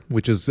oyster,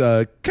 which is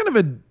kind of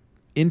an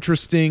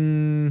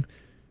interesting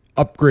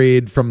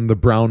upgrade from the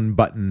brown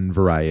button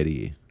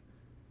variety.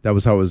 That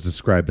was how it was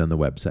described on the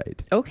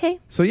website. Okay.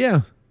 So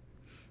yeah.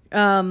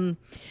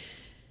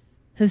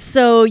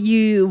 So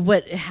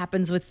what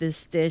happens with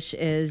this dish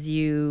is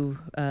you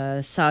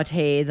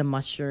saute the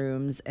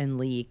mushrooms and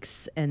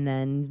leeks and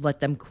then let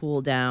them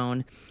cool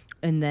down,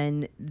 and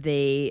then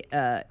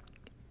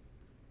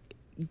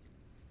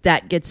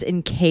that gets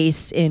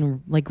encased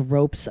in like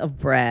ropes of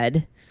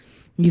bread.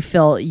 You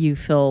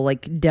fill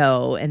like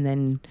dough, and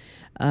then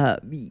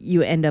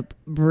you end up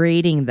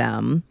braiding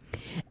them.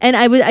 And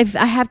I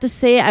have to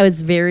say I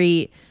was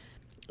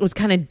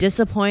kind of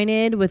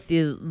disappointed with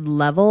the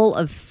level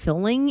of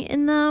filling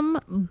in them.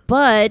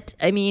 But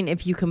I mean,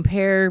 if you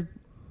compare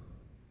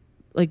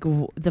like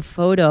the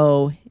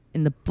photo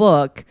in the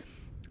book,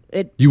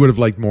 You would have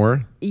liked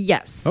more?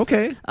 yes.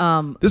 Okay.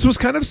 This was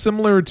kind of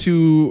similar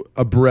to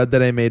a bread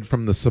that I made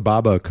from the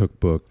Sababa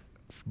cookbook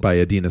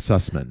by Adina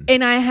Sussman.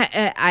 And I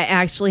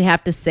actually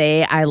have to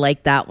say I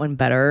like that one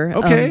better.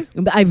 Okay.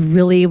 But I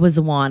really was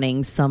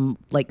wanting some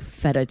like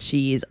feta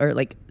cheese or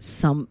like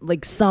some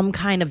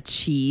kind of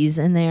cheese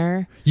in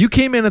there. You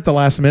came in at the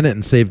last minute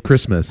and saved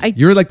Christmas.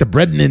 You're like the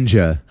bread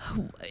ninja.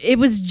 It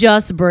was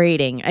just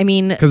braiding. I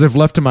mean, Because if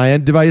left to my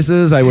own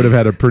devices, I would have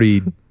had a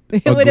pretty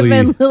it would have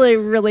been really,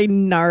 really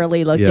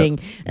gnarly looking.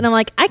 Yep. And I'm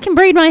like, I can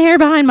braid my hair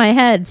behind my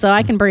head, so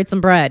I can braid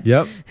some bread.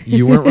 Yep.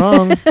 You weren't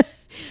wrong.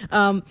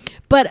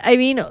 But I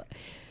mean,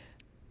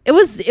 it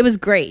was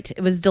great.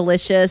 It was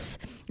delicious.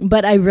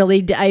 But I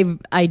really,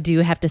 I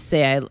do have to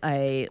say,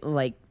 I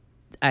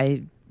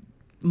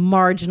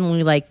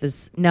marginally like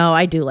this. No,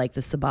 I do like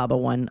the Sababa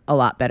one a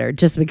lot better,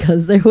 just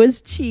because there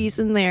was cheese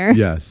in there.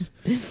 Yes.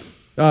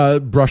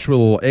 Brush with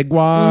a little egg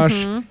wash,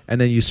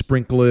 and then you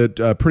sprinkle it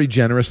pretty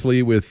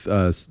generously with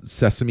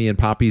sesame and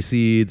poppy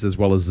seeds, as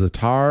well as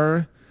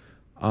za'atar.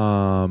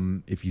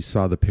 If you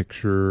saw the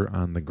picture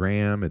on the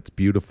gram, it's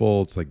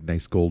beautiful. It's like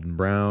nice golden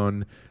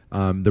brown.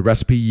 The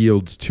recipe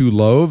yields 2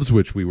 loaves,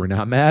 which we were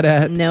not mad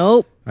at.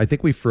 Nope. I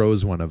think we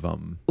froze one of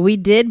them. We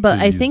did, but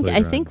To I use think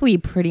later on. we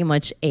pretty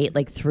much ate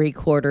like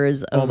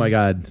 3/4 of Oh my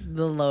God.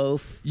 the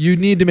loaf. You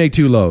need to make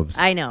 2 loaves.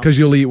 I know. Because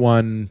you'll eat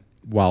one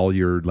while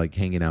you're like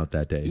hanging out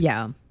that day.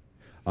 Yeah.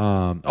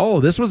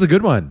 This was a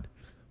good one.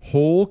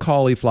 Whole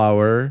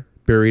cauliflower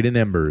buried in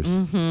embers.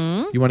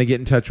 You want to get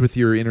in touch with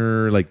your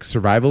inner like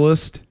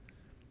survivalist?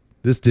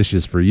 This dish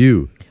is for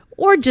you.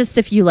 Or just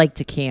if you like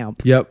to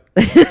camp. Yep.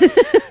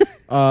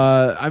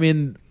 I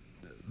mean,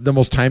 the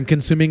most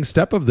time-consuming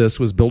step of this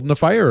was building a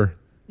fire.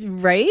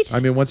 Right? I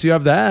mean, once you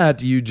have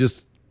that, you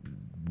just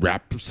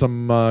wrap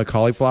some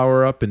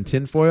cauliflower up in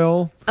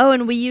tinfoil. Oh,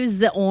 and we use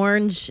the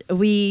orange.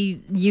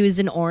 We use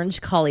an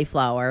orange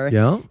cauliflower.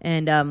 Yeah.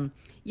 And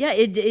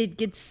it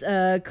gets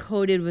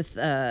coated with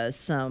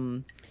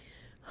some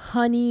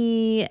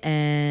honey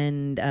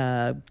and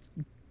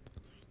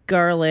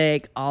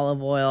garlic,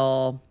 olive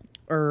oil,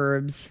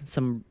 herbs.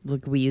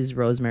 We use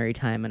rosemary,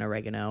 thyme, and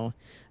oregano.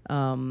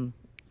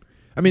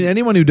 I mean,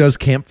 anyone who does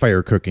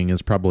campfire cooking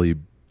is probably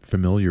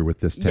familiar with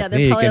this technique. Yeah,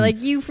 they're probably and-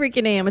 like, you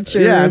freaking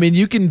amateurs. Yeah, I mean,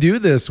 you can do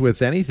this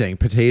with anything.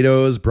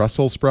 Potatoes,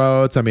 Brussels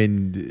sprouts. I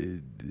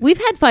mean, we've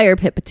had fire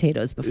pit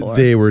potatoes before.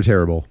 they were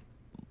terrible.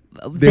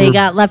 They were-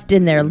 got left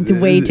in there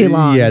way too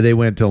long. Yeah, they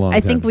went too long.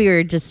 I think we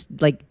were just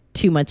like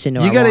too much into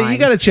our wine. You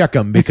gotta check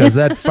them because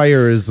that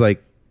fire is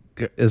like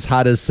as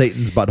hot as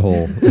Satan's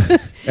butthole,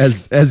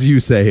 as you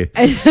say.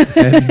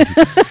 And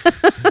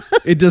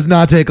it does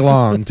not take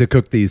long to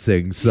cook these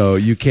things, so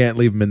you can't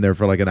leave them in there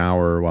for like an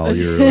hour while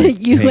you're like,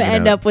 You hanging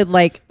end out, up with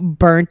like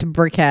burnt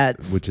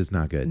briquettes. which is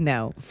not good.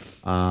 No.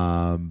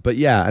 But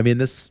yeah, I mean,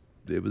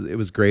 it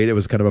was great. It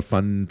was kind of a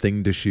fun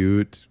thing to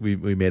shoot. We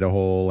made a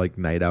whole like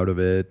night out of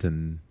it,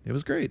 and it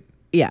was great.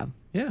 Yeah.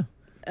 Yeah.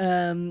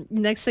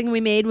 Next thing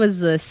we made was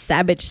the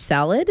Sabbage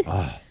salad.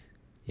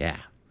 Yeah.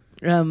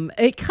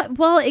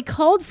 It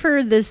called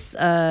for this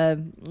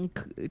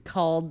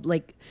called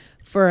like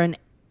for an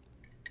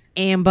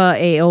amba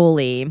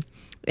aioli,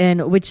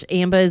 and which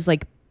amba is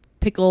like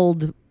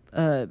pickled.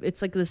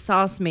 It's like the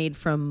sauce made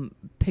from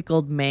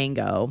pickled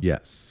mango.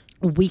 Yes.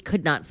 We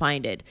could not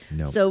find it.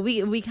 No. So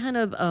we kind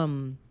of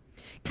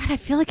God, I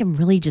feel like I'm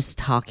really just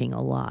talking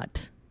a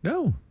lot.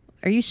 No.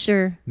 Are you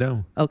sure?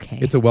 No. Okay.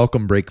 It's a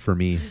welcome break for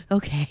me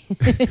Okay.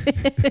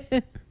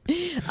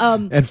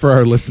 and for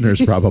our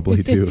listeners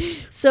probably too.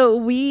 So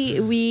we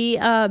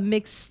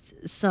mixed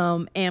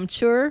some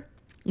amchur,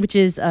 which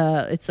is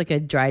it's like a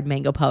dried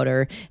mango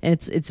powder, and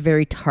it's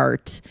very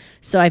tart.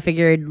 So I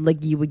figured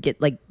like you would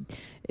get like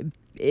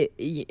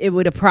it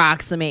would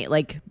approximate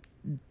like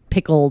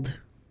pickled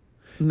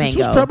mango.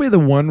 This was probably the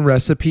one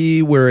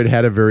recipe where it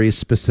had a very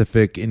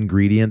specific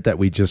ingredient that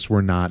we just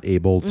were not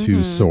able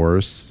to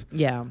source.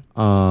 Yeah.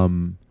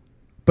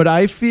 But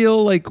I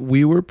feel like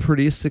we were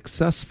pretty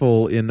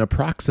successful in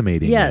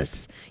approximating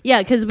Yes. it Yeah,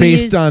 because we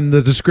based used, on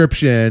the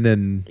description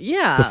and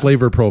Yeah. the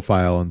flavor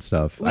profile and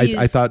stuff. We I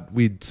used- thought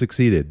we'd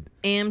succeeded.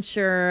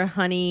 amchur,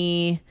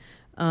 honey.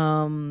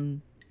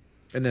 And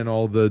then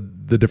all the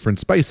different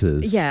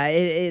spices.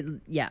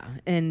 Yeah,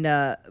 and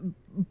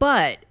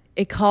but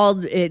it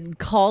called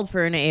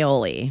for an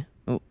aioli.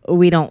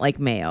 We don't like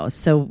mayo,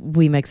 so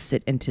we mixed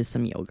it into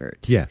some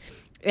yogurt. Yeah.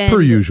 And,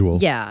 Per usual.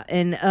 Yeah,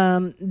 and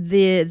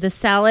the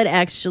salad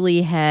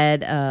actually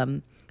had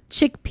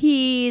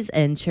chickpeas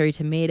and cherry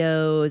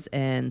tomatoes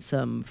and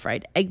some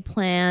fried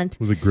eggplant.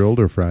 Was it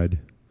grilled or fried?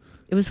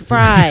 It was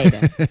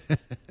fried.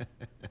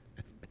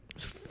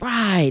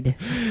 Fried.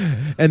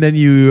 And then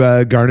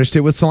you garnished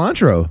it with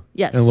cilantro.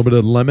 Yes. And a little bit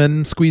of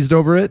lemon squeezed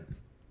over it.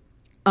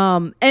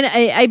 And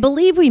I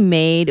believe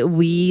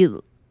we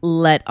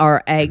let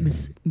our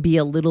eggs be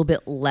a little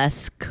bit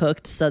less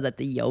cooked so that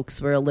the yolks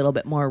were a little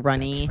bit more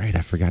runny. Right,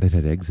 I forgot it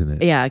had eggs in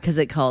it. Yeah, because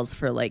it calls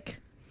for like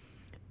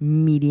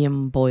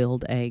medium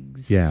boiled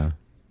eggs. Yeah.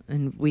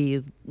 And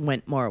we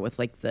went more with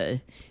like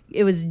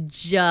it was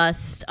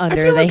just under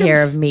feel the like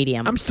hair of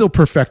medium. I'm still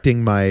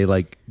perfecting my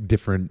like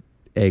different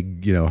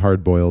egg,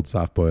 hard boiled,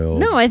 soft boiled.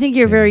 No, I think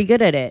you're very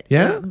good at it.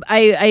 Yeah?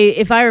 I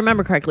if I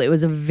remember correctly, it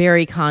was a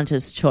very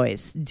conscious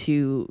choice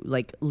to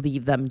like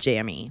leave them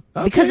jammy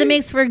because Okay. it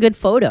makes for a good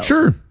photo.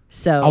 Sure.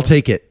 So I'll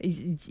take it.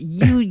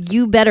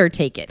 you better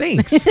take it.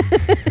 Thanks.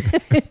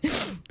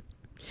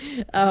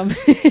 And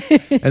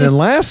then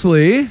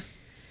lastly,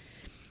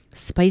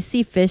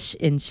 Spicy fish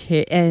in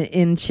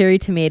cherry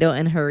tomato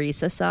and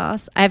harissa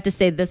sauce. I have to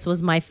say this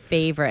was my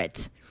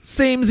favorite.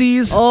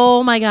 samesies.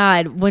 Oh my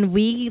god, when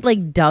we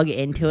like dug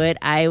into it,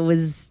 I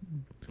was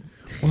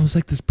Well, it was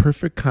like this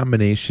perfect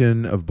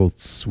combination of both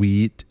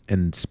sweet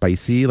and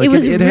spicy. Like it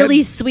was had-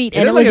 really sweet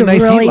and had it like was a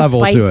nice really heat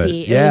level to it. spicy.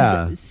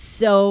 Yeah. It was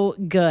so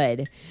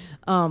good.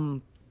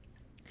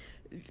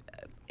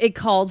 It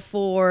called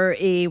for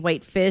a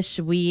white fish.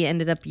 We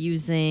ended up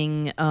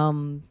using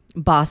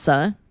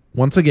basa.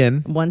 Once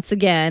again, Once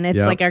again, it's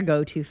Yep. like our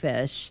go-to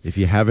fish. if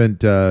you haven't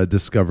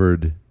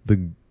discovered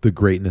the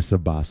greatness of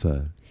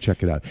Basa,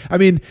 check it out. I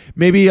mean,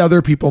 maybe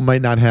other people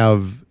might not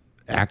have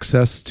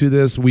access to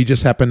this. We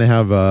just happen to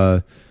have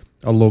a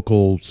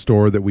local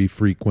store that we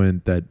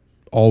frequent that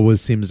always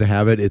seems to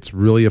have it. It's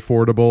really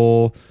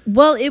affordable.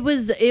 Well, it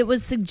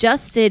was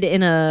suggested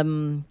in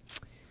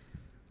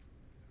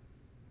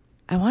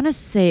I want to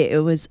say it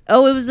was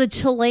a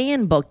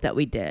Chilean book that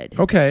we did.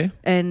 Okay.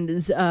 And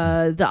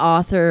the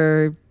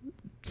author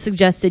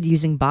suggested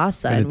using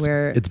basa,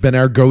 and It's been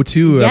our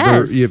go-to.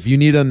 Yes. If you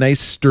need a nice,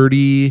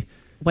 sturdy,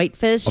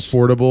 whitefish.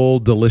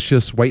 affordable,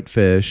 delicious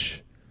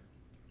whitefish,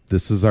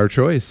 this is our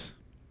choice.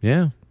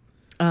 Yeah.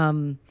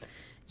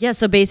 Yeah,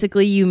 so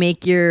basically you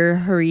make your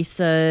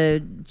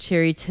harissa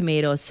cherry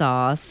tomato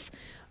sauce.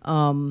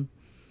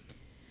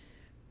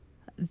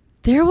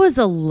 There was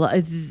a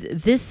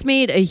this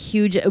made a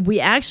huge. We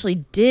actually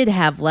did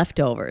have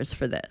leftovers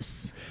for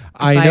this.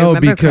 I know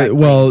remember because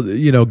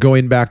correctly.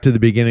 going back to the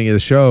beginning of the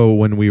show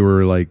when we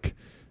were like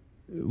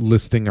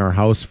listing our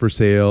house for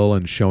sale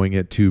and showing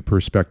it to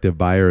prospective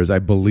buyers, I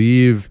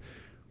believe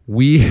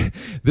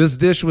this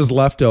dish was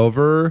left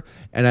over,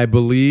 and I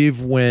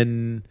believe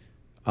when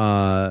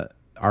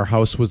our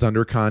house was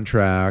under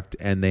contract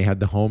and they had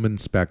the home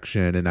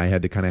inspection and I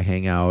had to kind of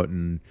hang out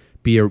and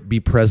be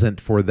present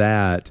for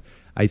that,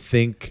 I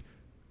think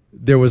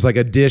there was like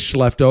a dish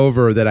left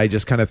over that I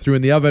just kind of threw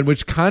in the oven,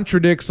 which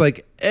contradicts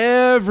like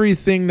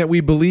everything that we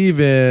believe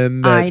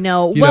in. That, I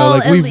know.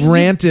 Like we've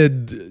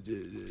ranted,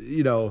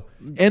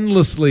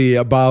 endlessly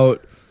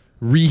about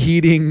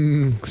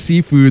reheating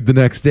seafood the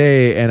next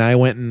day, and I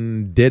went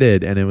and did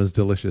it, and it was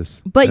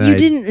delicious. But and you I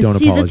didn't don't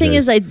see. The thing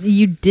apologize. is,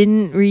 you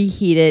didn't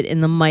reheat it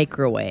in the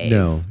microwave.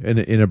 No,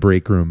 in a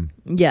break room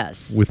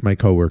Yes. with my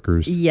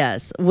coworkers.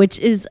 Yes, which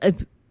is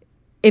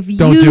if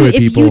Don't you do it, if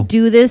people. you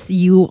do this,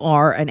 you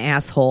are an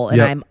asshole, and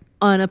Yep. I'm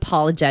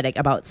unapologetic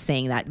about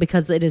saying that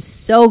because it is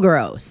so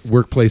gross.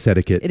 Workplace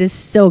etiquette. It is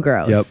so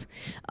gross.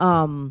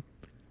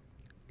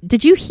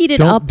 Did you heat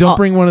it up? Don't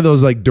bring one of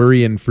those like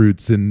durian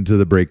fruits into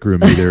the break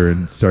room either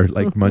and start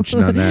like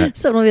munching on that.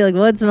 Someone will be like,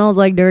 "What smells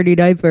like dirty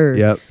diaper?"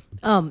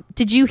 Yep.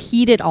 Did you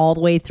heat it all the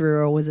way through,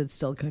 or was it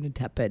still kind of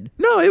tepid?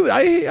 No,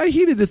 I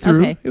heated it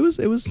through. Okay. It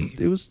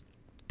was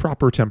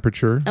proper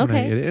temperature. when I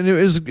Okay. ate it,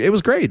 and it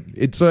was great.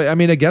 It's I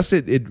mean I guess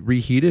it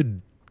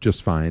reheated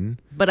just fine.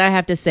 But I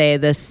have to say,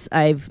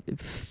 I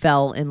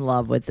fell in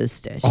love with this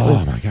dish. It Oh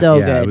was my God. so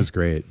Yeah, good. it was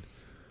great.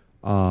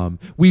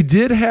 We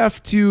did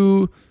have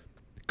to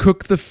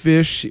cook the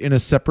fish in a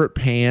separate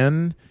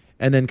pan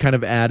and then kind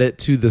of add it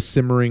to the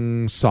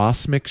simmering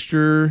sauce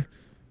mixture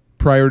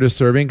prior to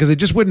serving because it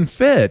just wouldn't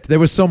fit. There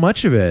was so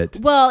much of it.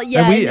 Well,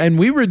 yeah, and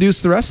we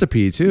reduced the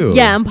recipe too.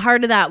 yeah, and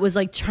part of that was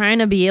like trying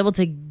to be able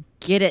to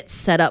get it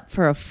set up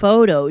for a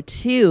photo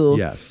too.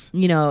 Yes.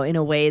 In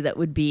a way that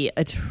would be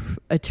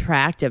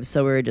attractive.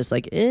 So we were just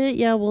like,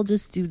 yeah, we'll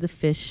just do the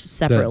fish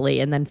separately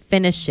and then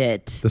finish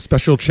it. The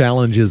special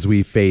challenges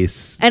we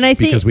face, And I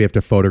think- because we have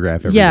to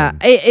photograph everything. Yeah,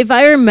 if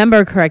I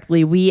remember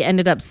correctly, we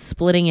ended up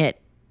splitting it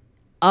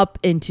up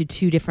into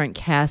 2 different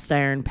cast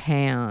iron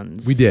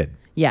pans. We did.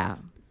 Yeah.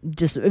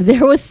 Just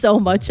there was so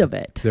much of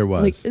it. There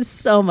was. like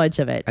so much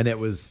of it. And it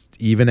was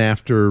even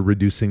after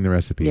reducing the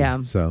recipe.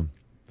 Yeah. So,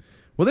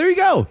 well, there you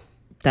go.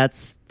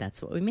 That's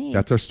what we made.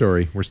 That's our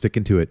story. We're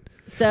sticking to it.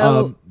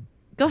 So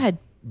go ahead.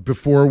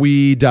 Before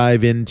we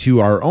dive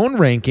into our own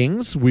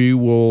rankings, we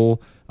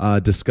will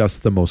discuss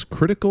the most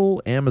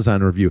critical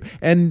Amazon review.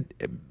 And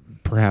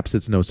perhaps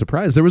it's no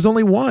surprise, there was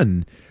only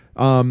one.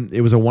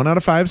 It was a 1 out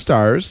of 5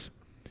 stars.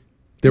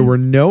 There were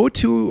no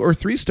 2 or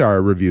 3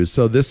 star reviews.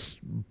 So this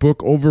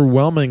book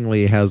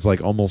overwhelmingly has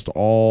like almost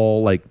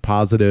all like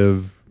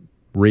positive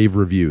rave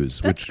reviews.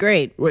 That's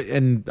great.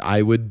 And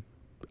I'm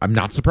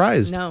not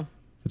surprised. No.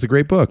 It's a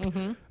great book.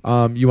 You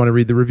want to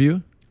read the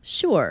review?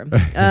 Sure.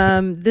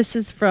 This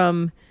is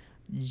from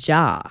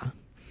Ja.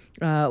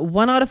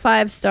 1 out of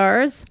 5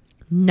 stars.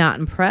 Not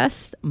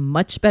impressed.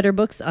 Much better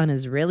books on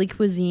Israeli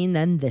cuisine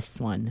than this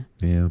one.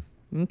 Yeah.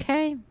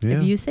 Okay. Yeah.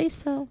 If you say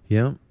so.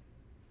 Yeah.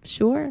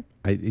 Sure.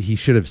 He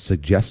should have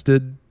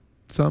suggested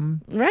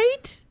some,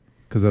 Right?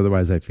 because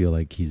otherwise I feel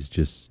like he's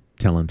just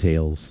telling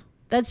tales.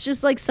 That's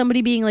just like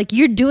somebody being like,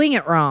 you're doing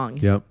it wrong.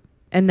 Yep.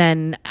 And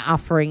then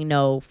offering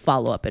no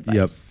follow-up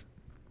advice.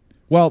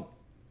 Well,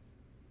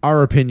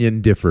 our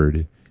opinion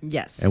differed,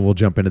 Yes. and we'll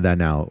jump into that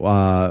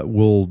now.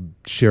 We'll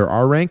share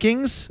our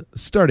rankings,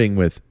 starting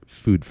with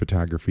food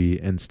photography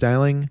and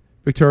styling.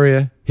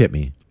 Victoria, hit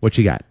me. What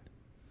you got?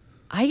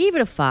 I gave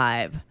it a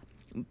 5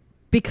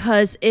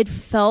 because it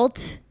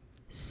felt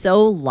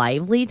so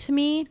lively to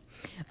me.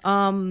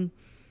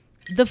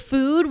 The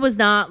food was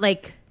not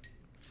like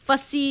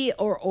fussy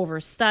or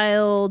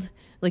overstyled.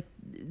 Like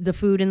the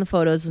food in the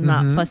photos was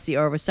not fussy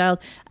or overstyled.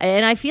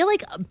 And I feel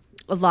like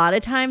a lot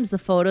of times the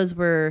photos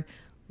were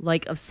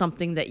like of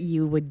something that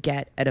you would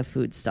get at a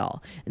food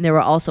stall. And there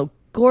were also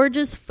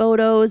gorgeous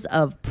photos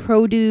of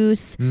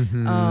produce,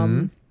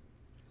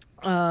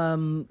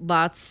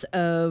 lots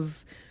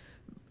of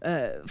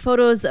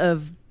photos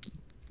of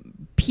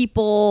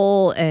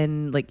people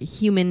and like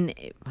human,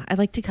 I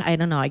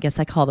don't know, I guess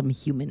I call them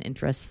human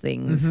interest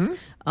things.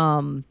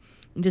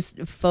 Just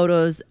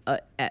photos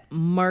at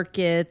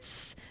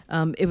markets.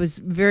 It was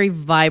very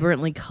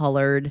vibrantly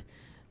colored.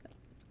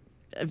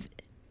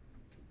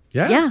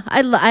 Yeah,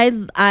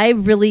 I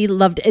really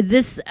loved it.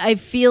 This. I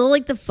feel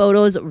like the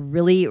photos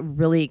really,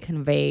 really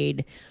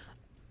conveyed.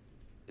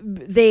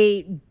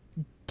 They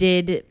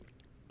did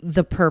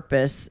the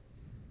purpose.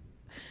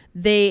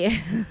 They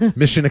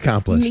Mission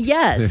accomplished.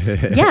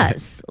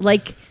 yes.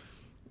 Like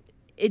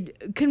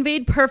it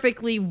conveyed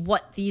perfectly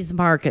what these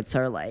markets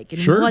are like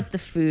and Sure. what the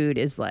food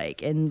is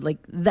like and like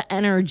the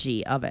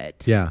energy of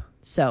it. Yeah.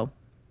 So,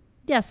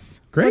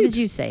 yes. Great. What did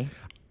you say?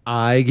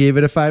 I gave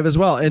it a 5 as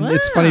well. And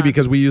it's funny Wow.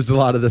 because we used a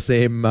lot of the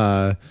same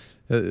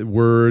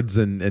words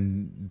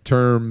and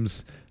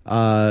terms.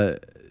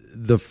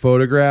 the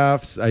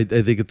photographs, I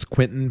think it's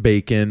Quentin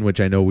Bacon,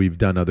 which I know we've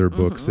done other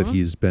books that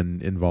he's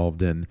been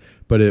involved in,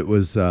 but it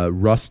was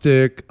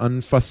rustic,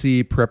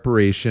 unfussy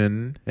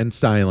preparation and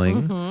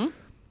styling.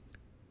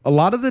 A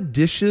lot of the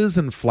dishes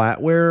and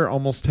flatware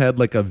almost had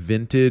like a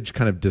vintage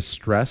kind of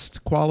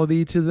distressed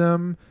quality to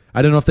them.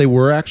 I don't know if they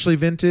were actually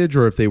vintage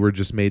or if they were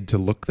just made to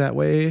look that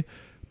way,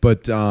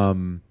 but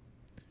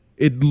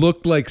it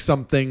looked like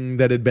something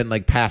that had been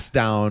like passed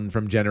down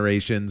from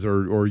generations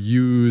or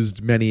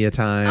used many a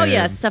time. Oh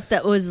yeah, stuff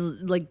that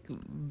was like.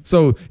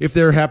 So if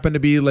there happened to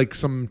be like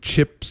some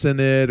chips in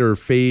it or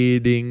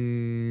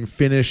fading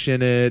finish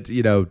in it,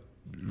 you know,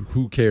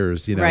 who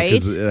cares? You know,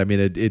 right? 'Cause, I mean,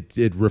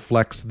 it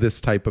reflects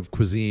this type of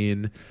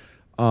cuisine.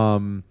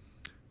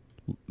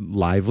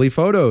 Lively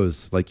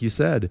photos, like you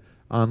said,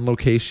 on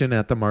location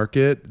at the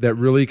market that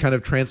really kind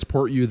of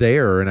transport you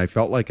there, and I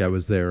felt like I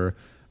was there.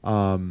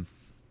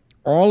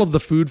 All of the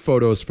food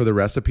photos for the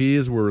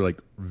recipes were like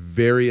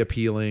very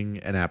appealing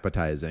and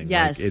appetizing.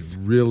 Yes. Like, it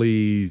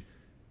really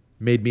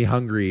made me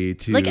hungry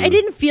to. Like I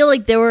didn't feel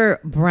like there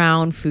were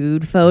brown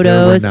food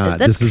photos. There were not.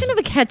 That's This kind is- of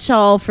a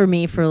catch-all for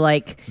me for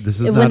like. This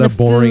is when not a the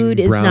boring food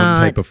is brown not,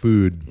 type of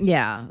food.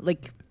 Yeah,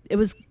 like it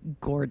was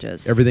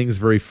gorgeous. Everything's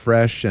very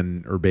fresh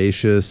and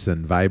herbaceous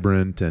and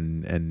vibrant,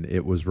 and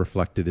it was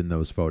reflected in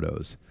those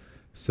photos.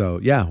 So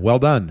yeah, well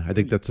done. I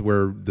think that's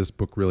where this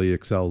book really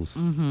excels.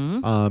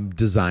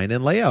 Design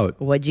and layout.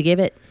 What'd you give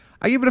it?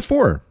 I give it a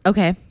 4.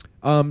 Okay.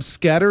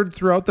 Scattered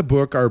throughout the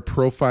book are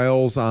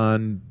profiles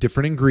on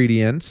different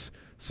ingredients,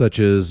 such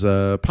as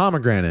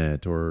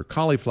pomegranate or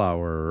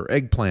cauliflower or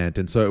eggplant,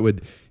 and so it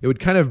would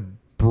kind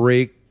of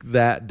break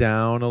that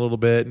down a little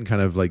bit and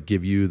kind of like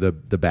give you the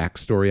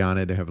backstory on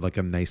it to have like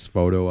a nice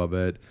photo of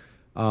it.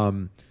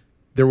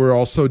 There were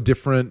also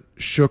different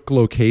Shook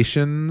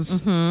locations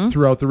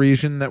throughout the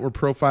region that were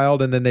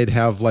profiled, and then they'd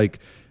have like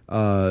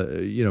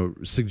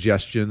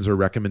suggestions or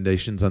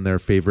recommendations on their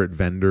favorite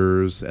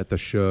vendors at the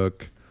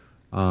Shook.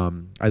 I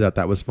thought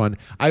that was fun.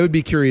 I would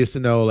be curious to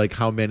know like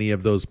how many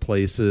of those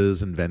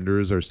places and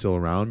vendors are still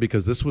around,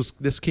 because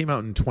this came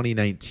out in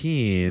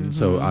 2019,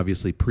 so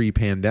obviously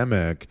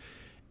pre-pandemic,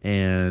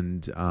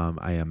 and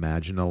I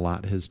imagine a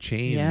lot has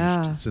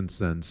changed since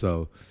then.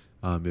 So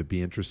it'd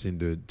be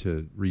interesting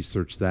to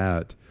research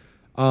that.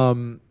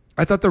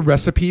 I thought the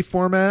recipe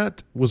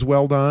format was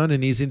well done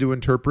and easy to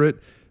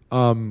interpret.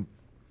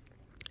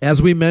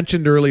 As we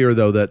mentioned earlier,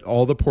 though, that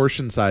all the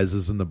portion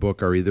sizes in the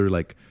book are either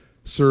like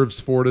serves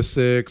 4 to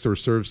 6 or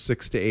serves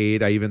 6 to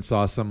 8. I even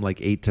saw some like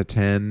 8 to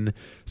 10.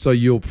 So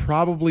you'll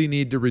probably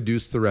need to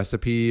reduce the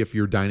recipe if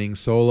you're dining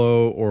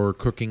solo or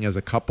cooking as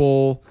a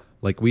couple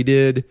like we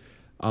did.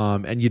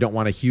 And you don't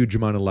want a huge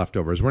amount of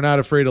leftovers. We're not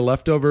afraid of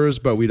leftovers,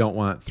 but we don't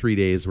want 3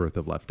 days worth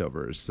of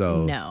leftovers.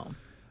 So No.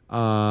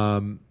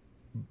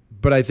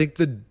 But I think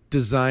the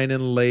design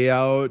and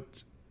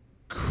layout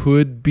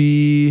could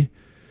be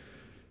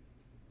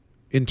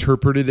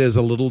interpreted as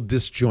a little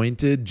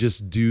disjointed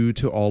just due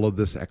to all of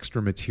this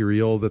extra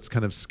material that's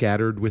kind of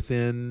scattered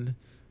within.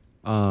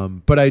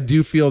 But I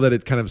do feel that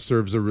it kind of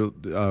serves a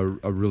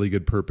really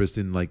good purpose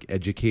in like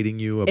educating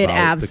you about It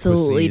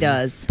absolutely the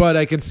cuisine. does. But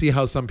I can see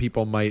how some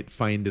people might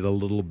find it a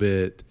little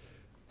bit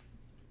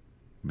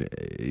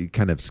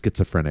kind of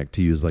schizophrenic,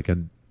 to use like a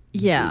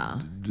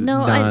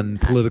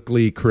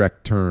non-politically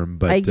correct term.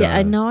 But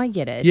I know I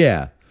get it.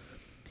 Yeah.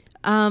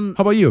 How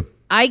about you?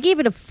 I gave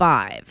it a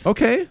 5.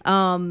 Okay.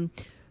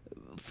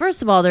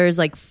 First of all, there's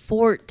like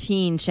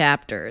 14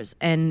 chapters,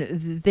 and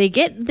they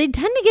tend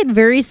to get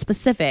very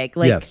specific.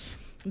 Like Yes.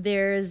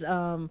 there's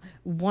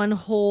one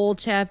whole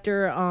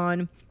chapter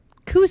on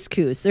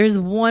couscous. There's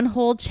one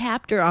whole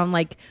chapter on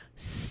like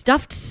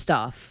stuffed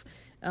stuff.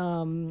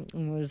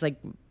 There's like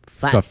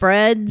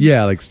flatbreads.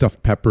 Yeah, like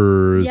stuffed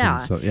peppers. Yeah.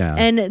 And so, yeah.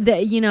 And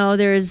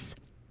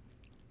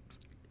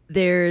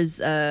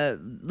there's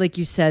like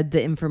you said,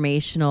 the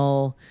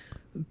informational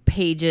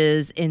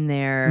pages in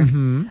there.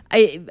 Mm-hmm.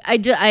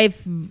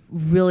 I've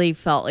really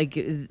felt like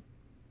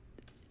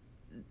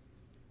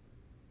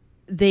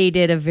they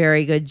did a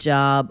very good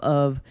job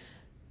of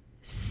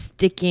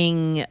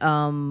sticking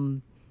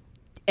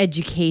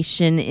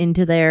education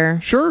into there.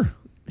 Sure.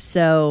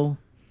 So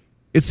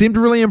It seemed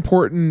really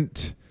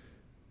important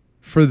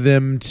for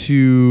them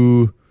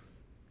to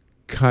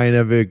kind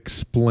of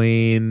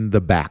explain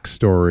the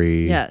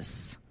backstory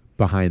yes.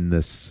 behind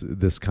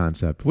this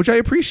concept, which I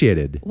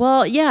appreciated.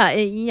 Well, yeah.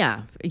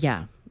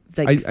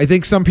 Like, I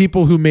think some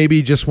people who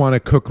maybe just want to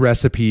cook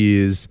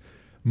recipes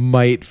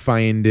might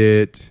find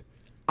it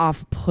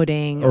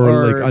off-putting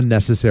or like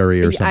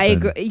unnecessary or something. I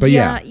agree. But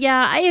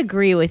yeah, I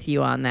agree with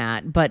you on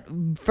that. But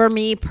for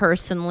me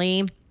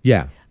personally,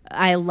 yeah.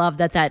 I love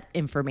that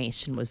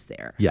information was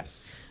there.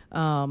 Yes.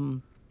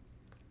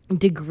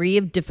 Degree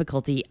of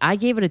difficulty, I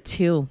gave it a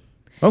 2.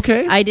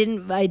 Okay. I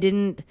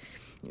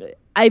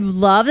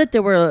love that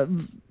there were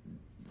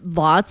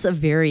lots of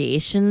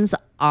variations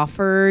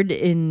offered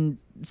in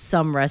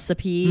some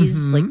recipes.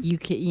 Mm-hmm. Like you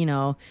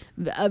can,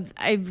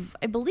 I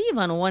believe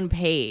on one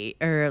page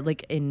or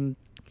like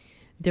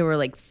there were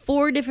like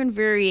 4 different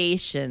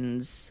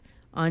variations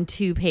on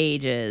 2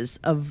 pages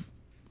of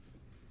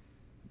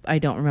I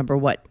don't remember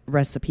what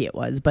recipe it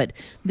was, but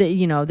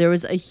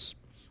there's a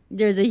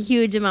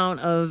huge amount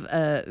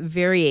of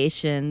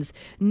variations.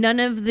 None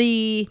of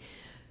the,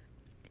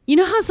 you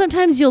know how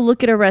sometimes you'll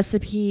look at a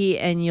recipe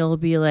and you'll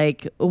be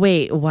like,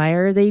 wait, why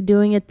are they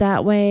doing it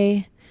that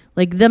way?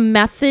 Like the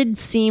method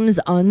seems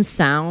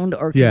unsound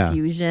or Yeah.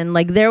 confusion.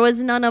 Like there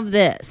was none of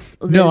this.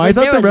 No, I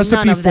thought There the was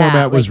none recipe of that.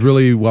 format was Like,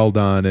 really well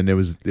done, and it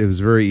was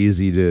very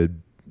easy to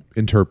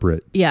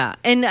interpret. yeah.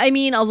 And I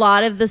mean, a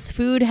lot of this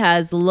food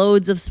has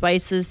loads of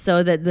spices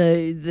so that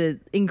the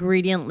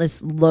ingredient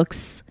list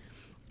looks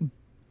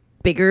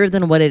bigger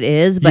than what it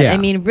is. But Yeah. I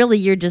mean, really,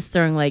 you're just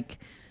throwing like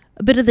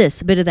a bit of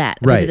this, a bit of that,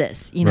 a bit Right. of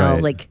this, you know,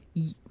 Right. like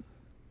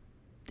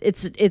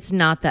it's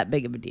not that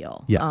big of a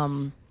deal.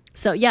 Yes.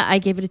 So yeah, I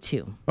gave it a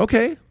 2.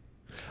 Okay.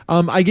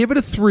 I gave it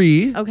a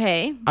 3.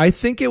 Okay. I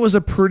think it was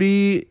a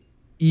pretty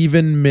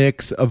even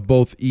mix of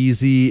both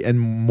easy and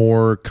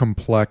more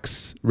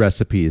complex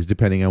recipes,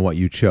 depending on what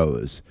you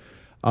chose.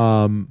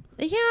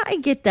 Yeah, I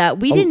get that.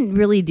 We didn't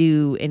really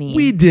do any.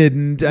 We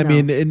didn't. I No.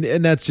 mean,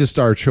 and that's just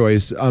our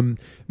choice.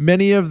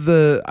 Many of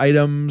the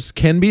items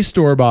can be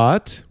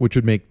store-bought, which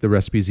would make the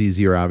recipes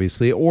easier,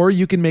 obviously, or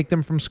you can make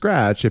them from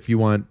scratch if you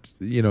want,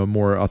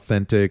 more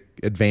authentic,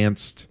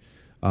 advanced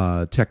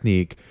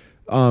technique.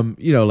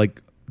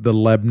 Like the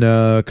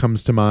lebna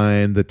comes to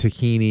mind, the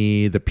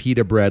tahini, the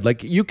pita bread.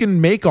 Like you can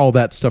make all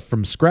that stuff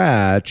from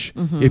scratch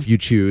if you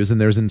choose,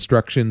 and there's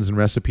instructions and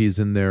recipes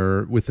in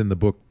there within the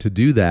book to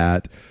do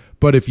that.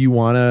 But if you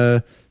want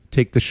to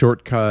take the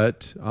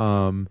shortcut,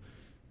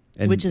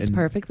 which is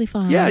perfectly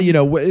fine. yeah,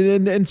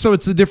 and so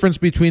it's the difference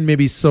between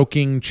maybe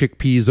soaking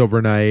chickpeas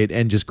overnight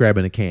and just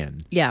grabbing a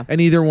can. Yeah. And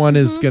either one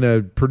is going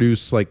to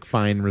produce like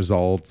fine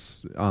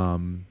results,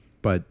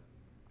 but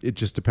it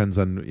just depends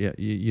on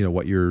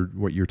what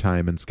your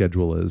time and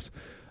schedule is.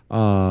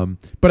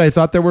 But I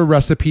thought there were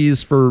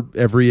recipes for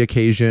every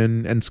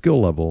occasion and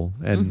skill level,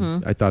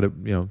 and I thought it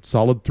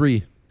solid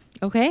 3.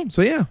 Okay.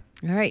 So yeah,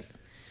 All right.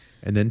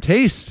 and then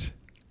taste.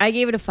 I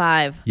gave it a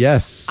 5.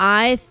 Yes,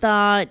 I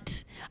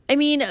thought, I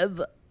mean,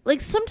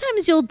 like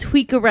sometimes you'll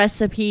tweak a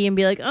recipe and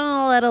be like, oh,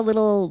 I'll add a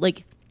little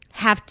like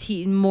half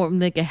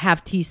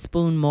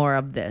teaspoon more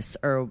of this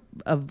or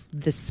of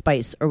this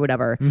spice or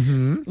whatever.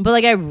 But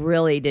like I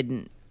really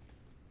didn't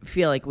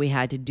feel like we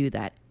had to do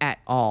that at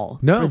all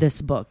No. for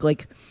this book.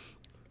 Like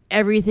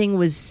everything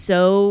was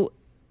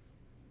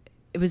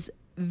it was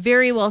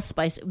very well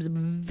spiced. It was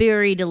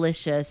very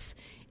delicious.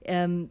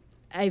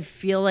 I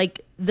feel like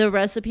the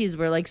recipes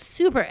were like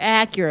super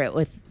accurate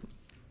with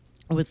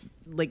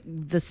like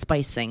the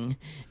spicing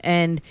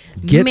and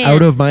get man,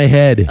 out of my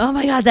head. oh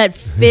my god, that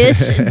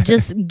fish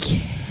just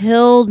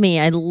killed me.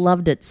 I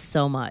loved it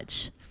so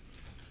much.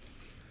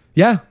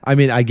 Yeah, I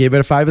mean, I gave it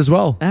a 5 as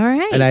well. All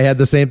right. And I had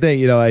the same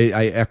thing. I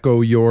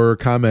echo your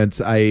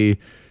comments. I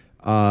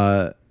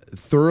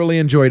thoroughly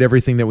enjoyed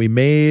everything that we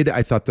made.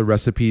 I thought the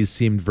recipes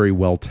seemed very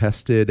well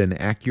tested and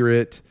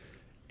accurate.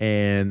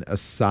 And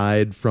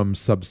aside from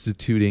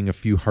substituting a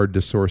few hard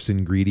to source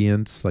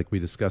ingredients, like we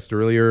discussed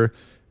earlier,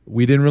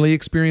 we didn't really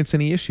experience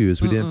any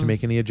issues. We didn't have to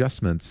make any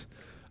adjustments,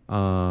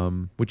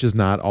 which is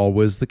not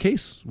always the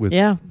case with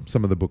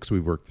some of the books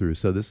we've worked through.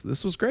 So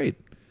this was great.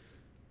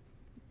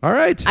 All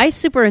right. I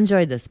super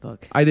enjoyed this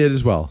book. I did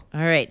as well.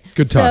 All right.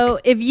 Good So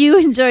talk. if you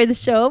enjoy the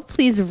show,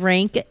 please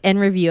rank and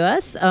review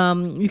us.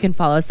 You can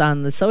follow us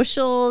on the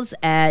socials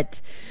at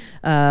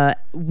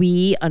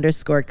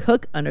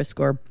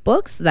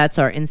we_cook_books. That's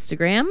our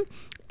Instagram.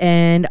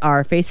 And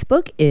our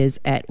Facebook is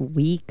at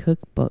We Cook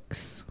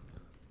Books.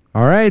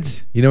 All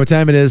right. You know what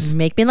time it is.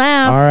 Make me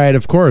laugh. All right.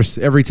 Of course.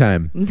 Every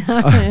time.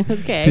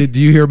 Okay. Did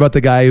you hear about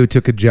the guy who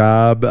took a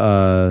job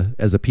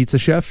as a pizza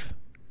chef?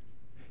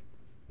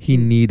 He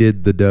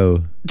kneaded the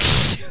dough.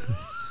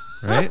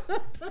 Right?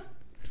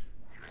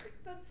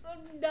 That's so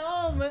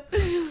dumb.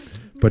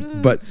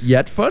 But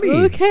yet funny.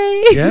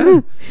 Okay.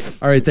 Yeah.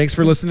 All right. Thanks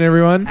for listening,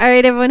 everyone. All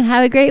right, everyone.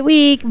 Have a great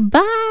week.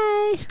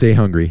 Bye. Stay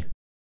hungry.